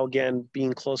now, again,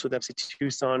 being close with FC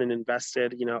Tucson and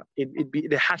invested,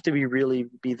 it have to really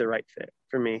be the right fit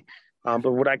for me.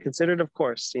 But would I consider it? Of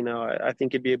course, I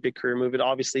think it'd be a big career move.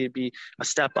 It'd be a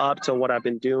step up to what I've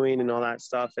been doing and all that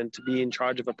stuff, and to be in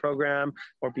charge of a program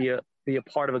or be a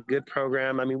part of a good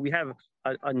program. I mean, we have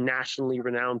a nationally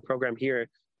renowned program here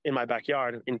in my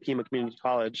backyard in Pima Community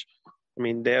College. I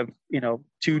mean, they have,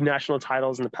 2 national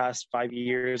titles in the past 5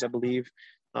 years, I believe.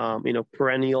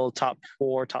 Perennial top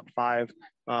 4, top 5,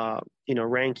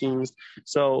 rankings.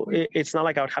 So it's not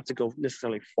like I would have to go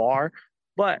necessarily far,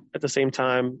 but at the same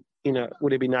time,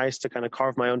 would it be nice to kind of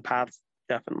carve my own path?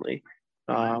 Definitely.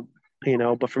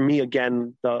 But for me,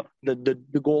 again, the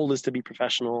goal is to be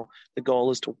professional. The goal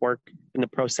is to work in the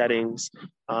pro settings.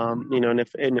 And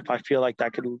if I feel like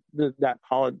that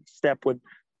college step would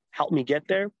help me get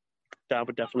there, I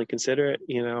would definitely consider it.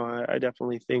 I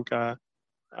definitely think,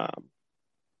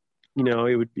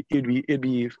 it'd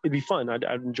be fun. I'd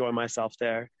enjoy myself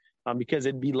there, because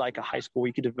it'd be like a high school where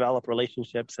you could develop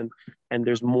relationships and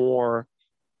there's more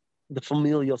the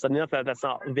familial side. Not that that's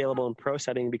not available in pro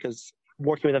setting, because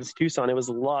working with FC Tucson, it was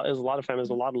a lot of fun. It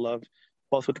was a lot of love,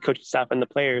 both with the coaching staff and the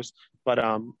players. But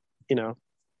I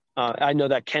know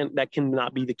that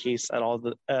cannot be the case at all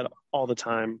the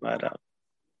time. But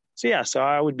so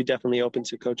I would be definitely open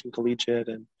to coaching collegiate,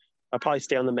 and I'll probably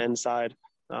stay on the men's side.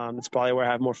 It's probably where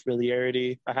I have more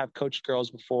familiarity. I have coached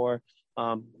girls before.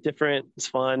 Different, it's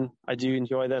fun. I do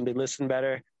enjoy them. They listen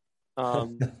better. But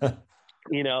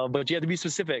you have to be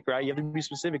specific, right? You have to be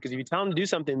specific, because if you tell them to do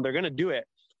something, they're going to do it.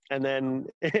 And then,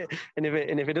 and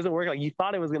if it doesn't work like you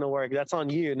thought it was going to work, that's on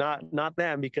you, not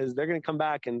them, because they're going to come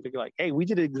back and be like, hey, we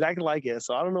did exactly like it.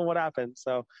 So I don't know what happened.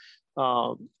 So,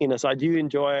 so I do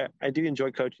enjoy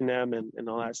coaching them and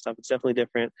all that stuff. It's definitely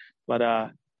different,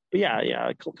 but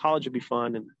yeah, college would be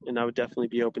fun, and I would definitely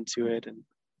be open to it and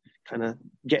kind of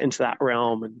get into that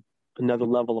realm and another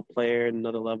level of player and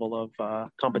another level of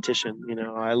competition.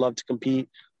 I love to compete,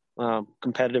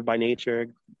 competitive by nature.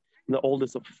 I'm the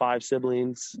oldest of 5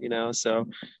 siblings, so,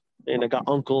 and I got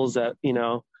uncles that,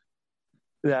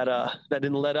 that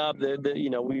didn't let up.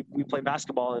 We play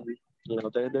basketball, and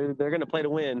they're going to play to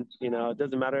win. It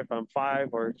doesn't matter if I'm 5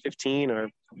 or 15 or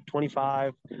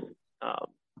 25.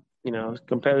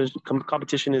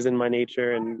 Competition is in my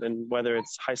nature, and whether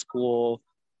it's high school,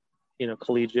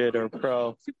 collegiate or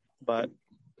pro, but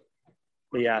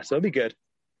yeah, so it'd be good.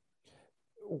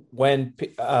 When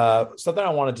something I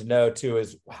wanted to know too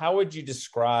is, how would you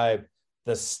describe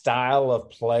the style of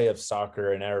play of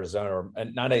soccer in Arizona, or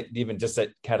not even just at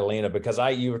Catalina? Because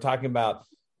you were talking about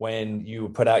when you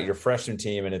put out your freshman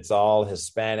team and it's all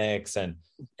Hispanics and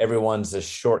everyone's this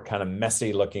short, kind of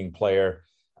messy looking player,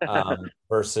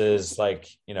 versus like,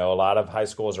 a lot of high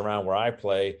schools around where I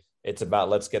play, it's about,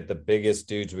 let's get the biggest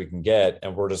dudes we can get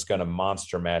and we're just going to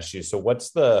monster mash you. So what's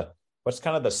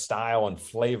kind of the style and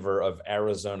flavor of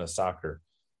Arizona soccer?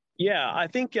 Yeah, I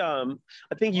think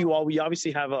we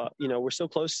obviously have we're so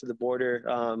close to the border.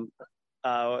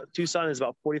 Tucson is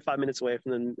about 45 minutes away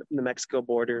from the New Mexico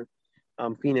border.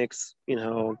 Phoenix,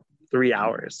 3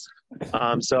 hours.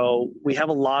 So we have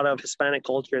a lot of Hispanic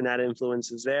culture, and that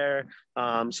influence is there.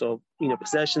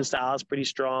 Possession style is pretty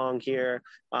strong here.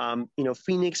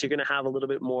 Phoenix, you're going to have a little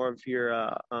bit more of your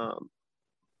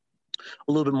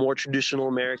a little bit more traditional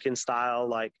American style,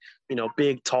 like,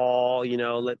 big, tall,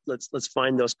 let's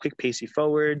find those quick pacey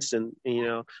forwards. And, I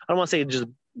don't want to say just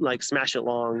like smash it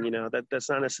long, that's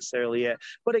not necessarily it,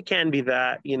 but it can be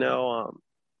that,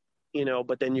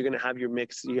 but then you're going to have your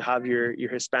mix. You have your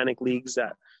Hispanic leagues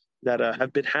that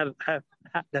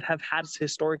have had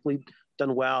historically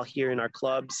done well here in our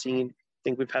club scene. I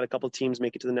think we've had a couple of teams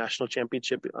make it to the national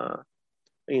championship,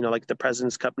 like the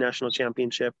President's Cup national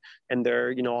championship, and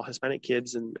they're, all Hispanic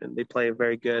kids, and they play a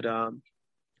very good,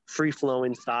 free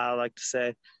flowing style, I like to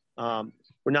say.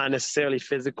 We're not necessarily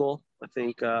physical. I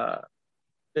think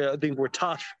we're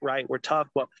tough, right? We're tough,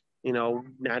 but,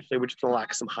 naturally we're just going to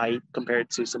lack some height compared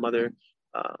to some other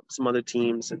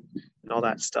teams and all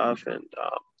that stuff. And,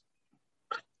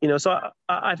 so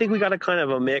I think we got a kind of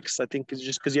a mix. I think it's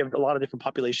just because you have a lot of different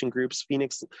population groups.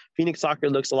 Phoenix soccer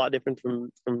looks a lot different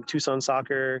from Tucson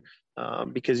soccer,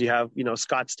 because you have,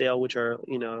 Scottsdale, which are,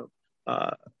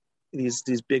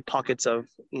 these big pockets of,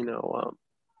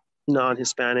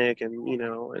 non-Hispanic, and,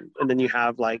 and then you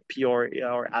have like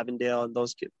Peoria or Avondale, and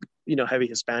those get, heavy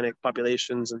Hispanic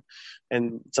populations.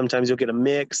 And sometimes you'll get a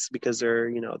mix because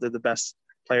they're the best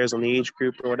players on the age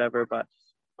group or whatever. But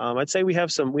I'd say we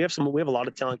have a lot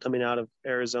of talent coming out of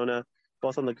Arizona,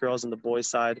 both on the girls and the boys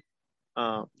side.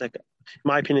 That, in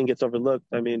my opinion, gets overlooked.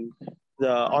 I mean,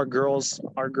 our girls,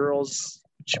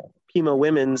 Pima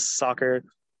women's soccer,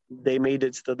 they made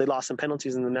it. They lost some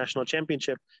penalties in the national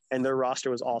championship, and their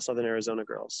roster was all Southern Arizona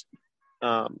girls.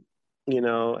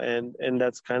 And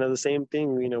that's kind of the same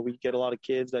thing. We get a lot of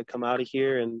kids that come out of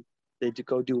here and they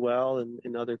do well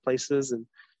in other places, and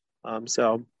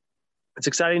so. It's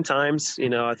exciting times.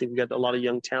 I think we got a lot of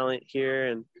young talent here,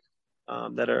 and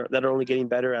that are only getting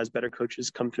better as better coaches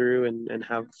come through and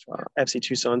have FC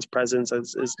Tucson's presence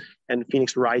and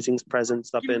Phoenix Rising's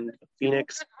presence up in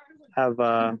Phoenix have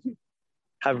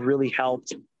really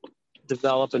helped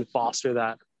develop and foster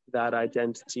that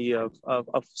identity of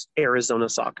Arizona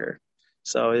soccer.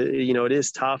 So it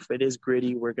is tough. It is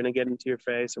gritty. We're going to get into your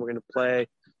face, and we're going to play,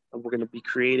 and we're going to be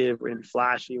creative. We're going to be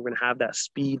flashy. We're going to have that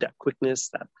speed, that quickness,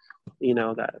 that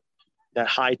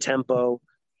high tempo,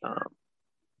 and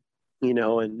we're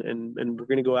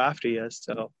going to go after you.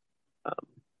 So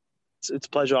it's a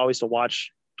pleasure always to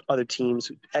watch other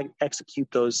teams execute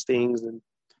those things and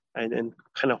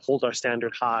kind of hold our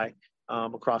standard high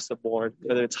across the board,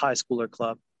 whether it's high school or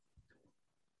club.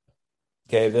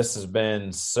 Okay, this has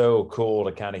been so cool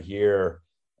to kind of hear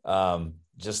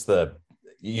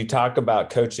you talk about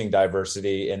coaching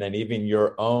diversity, and then even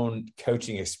your own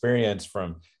coaching experience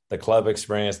from the club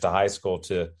experience to high school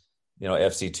to,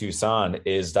 FC Tucson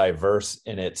is diverse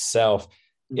in itself.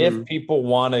 Mm-hmm. If people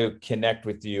want to connect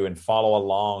with you and follow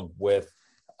along with,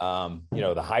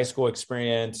 the high school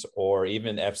experience or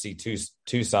even FC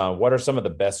Tucson, what are some of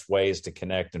the best ways to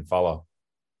connect and follow?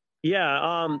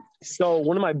 Yeah. So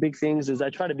one of my big things is I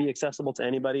try to be accessible to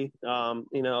anybody.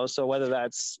 So whether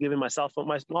that's giving myself,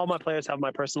 all my players have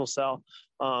my personal cell.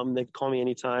 They can call me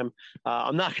anytime.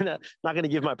 I'm not gonna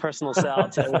give my personal cell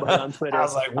to everybody on I Twitter.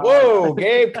 was like, whoa,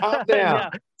 Gabe, calm down. Yeah,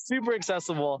 super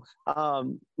accessible.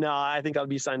 No, I think I'll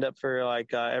be signed up for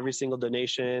like every single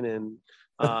donation and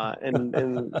in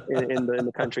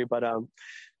the country.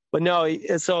 But no,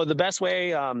 so the best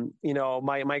way,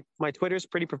 my Twitter's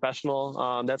pretty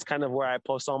professional. That's kind of where I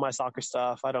post all my soccer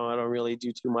stuff. I don't really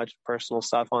do too much personal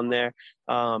stuff on there.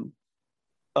 Um,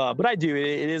 but I do.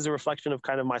 It is a reflection of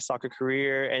kind of my soccer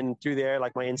career, and through there,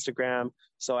 like my Instagram.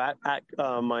 So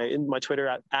my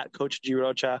Twitter at Coach G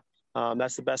Rocha.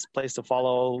 That's the best place to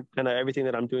follow kind of everything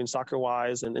that I'm doing soccer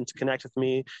wise, and to connect with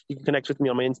me. You can connect with me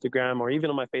on my Instagram or even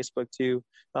on my Facebook too.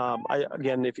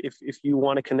 If you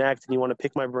want to connect and you want to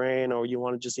pick my brain, or you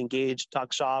want to just engage,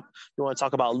 talk shop, you want to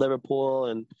talk about Liverpool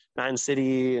and Man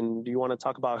City, and you want to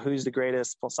talk about who's the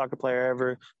greatest soccer player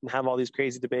ever, and have all these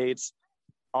crazy debates,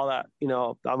 all that,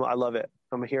 I love it.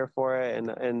 I'm here for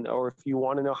it. Or if you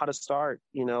want to know how to start,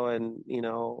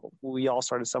 we all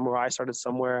started somewhere. I started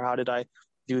somewhere. How did I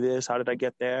do this? How did I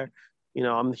get there?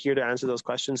 I'm here to answer those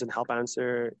questions and help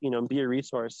answer, and be a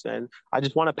resource. And I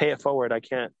just want to pay it forward. I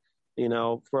can't,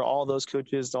 for all those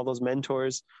coaches, all those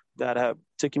mentors that have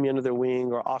taken me under their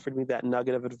wing or offered me that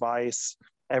nugget of advice,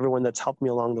 everyone that's helped me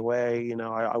along the way,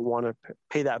 I want to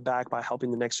pay that back by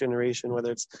helping the next generation,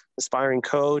 whether it's aspiring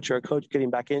coach or a coach getting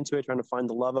back into it, trying to find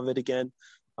the love of it again.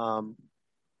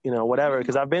 Whatever,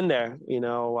 because I've been there,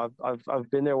 I've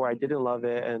been there where I didn't love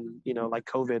it. And, like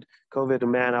COVID,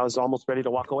 man, I was almost ready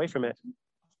to walk away from it.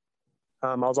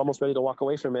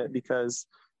 Because,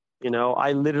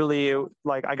 I literally,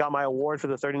 like, I got my award for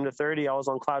the 30 to 30. I was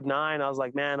on cloud nine. I was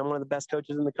like, man, I'm one of the best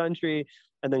coaches in the country.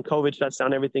 And then COVID shuts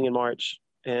down everything in March.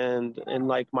 And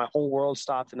like my whole world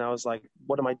stopped. And I was like,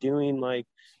 what am I doing? Like,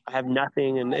 I have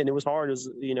nothing. And it was hard,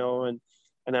 and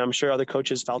I'm sure other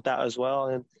coaches felt that as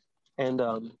well.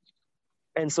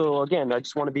 And so again, I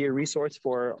just want to be a resource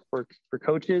for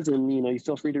coaches, and you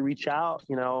feel free to reach out.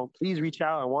 Please reach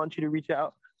out. I want you to reach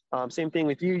out. Same thing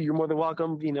with you. You're more than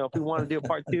welcome. If we want to do a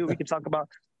part two, we can talk about.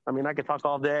 I mean, I could talk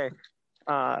all day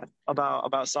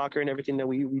about soccer and everything that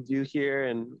we do here,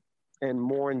 and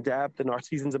more in depth. And our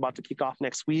season's about to kick off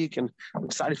next week, and I'm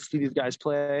excited to see these guys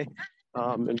play.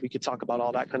 And we could talk about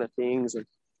all that kind of things.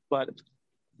 But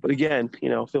again,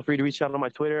 feel free to reach out on my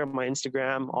Twitter, my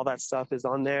Instagram. All that stuff is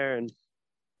on there. And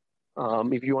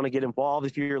if you want to get involved,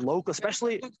 if you're local,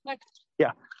 especially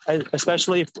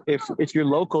if you're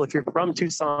local, if you're from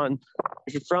Tucson,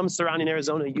 if you're from surrounding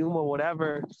Arizona, Yuma,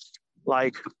 whatever,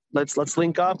 like let's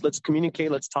link up, let's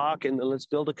communicate, let's talk, and let's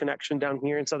build a connection down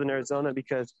here in Southern Arizona,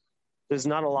 because there's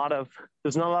not a lot of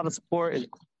support, and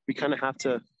we kind of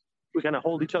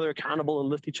hold each other accountable and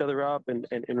lift each other up, and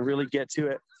really get to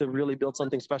it to really build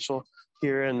something special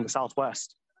here in the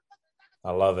Southwest.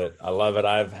 I love it.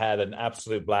 I've had an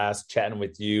absolute blast chatting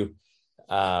with you,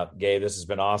 Gabe. This has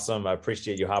been awesome. I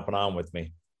appreciate you hopping on with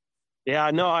me. Yeah,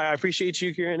 no, I appreciate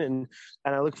you, Kieran, and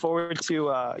I look forward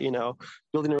to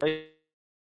building a relationship.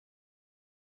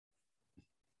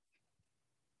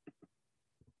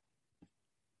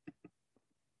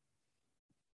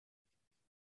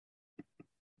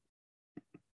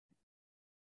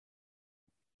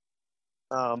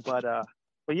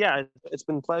 But yeah, it's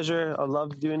been a pleasure. I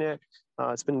love doing it.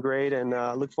 It's been great, and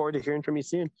look forward to hearing from you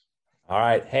soon. All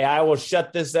right. Hey, I will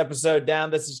shut this episode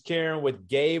down. This is Kieran with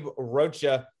Gabe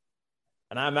Rocha,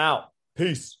 and I'm out.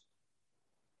 Peace.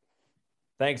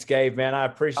 Thanks, Gabe, man. I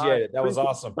appreciate it. That was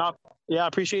awesome. Yeah, I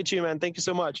appreciate you, man. Thank you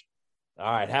so much.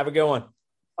 All right. Have a good one.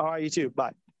 All right, you too.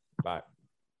 Bye. Bye.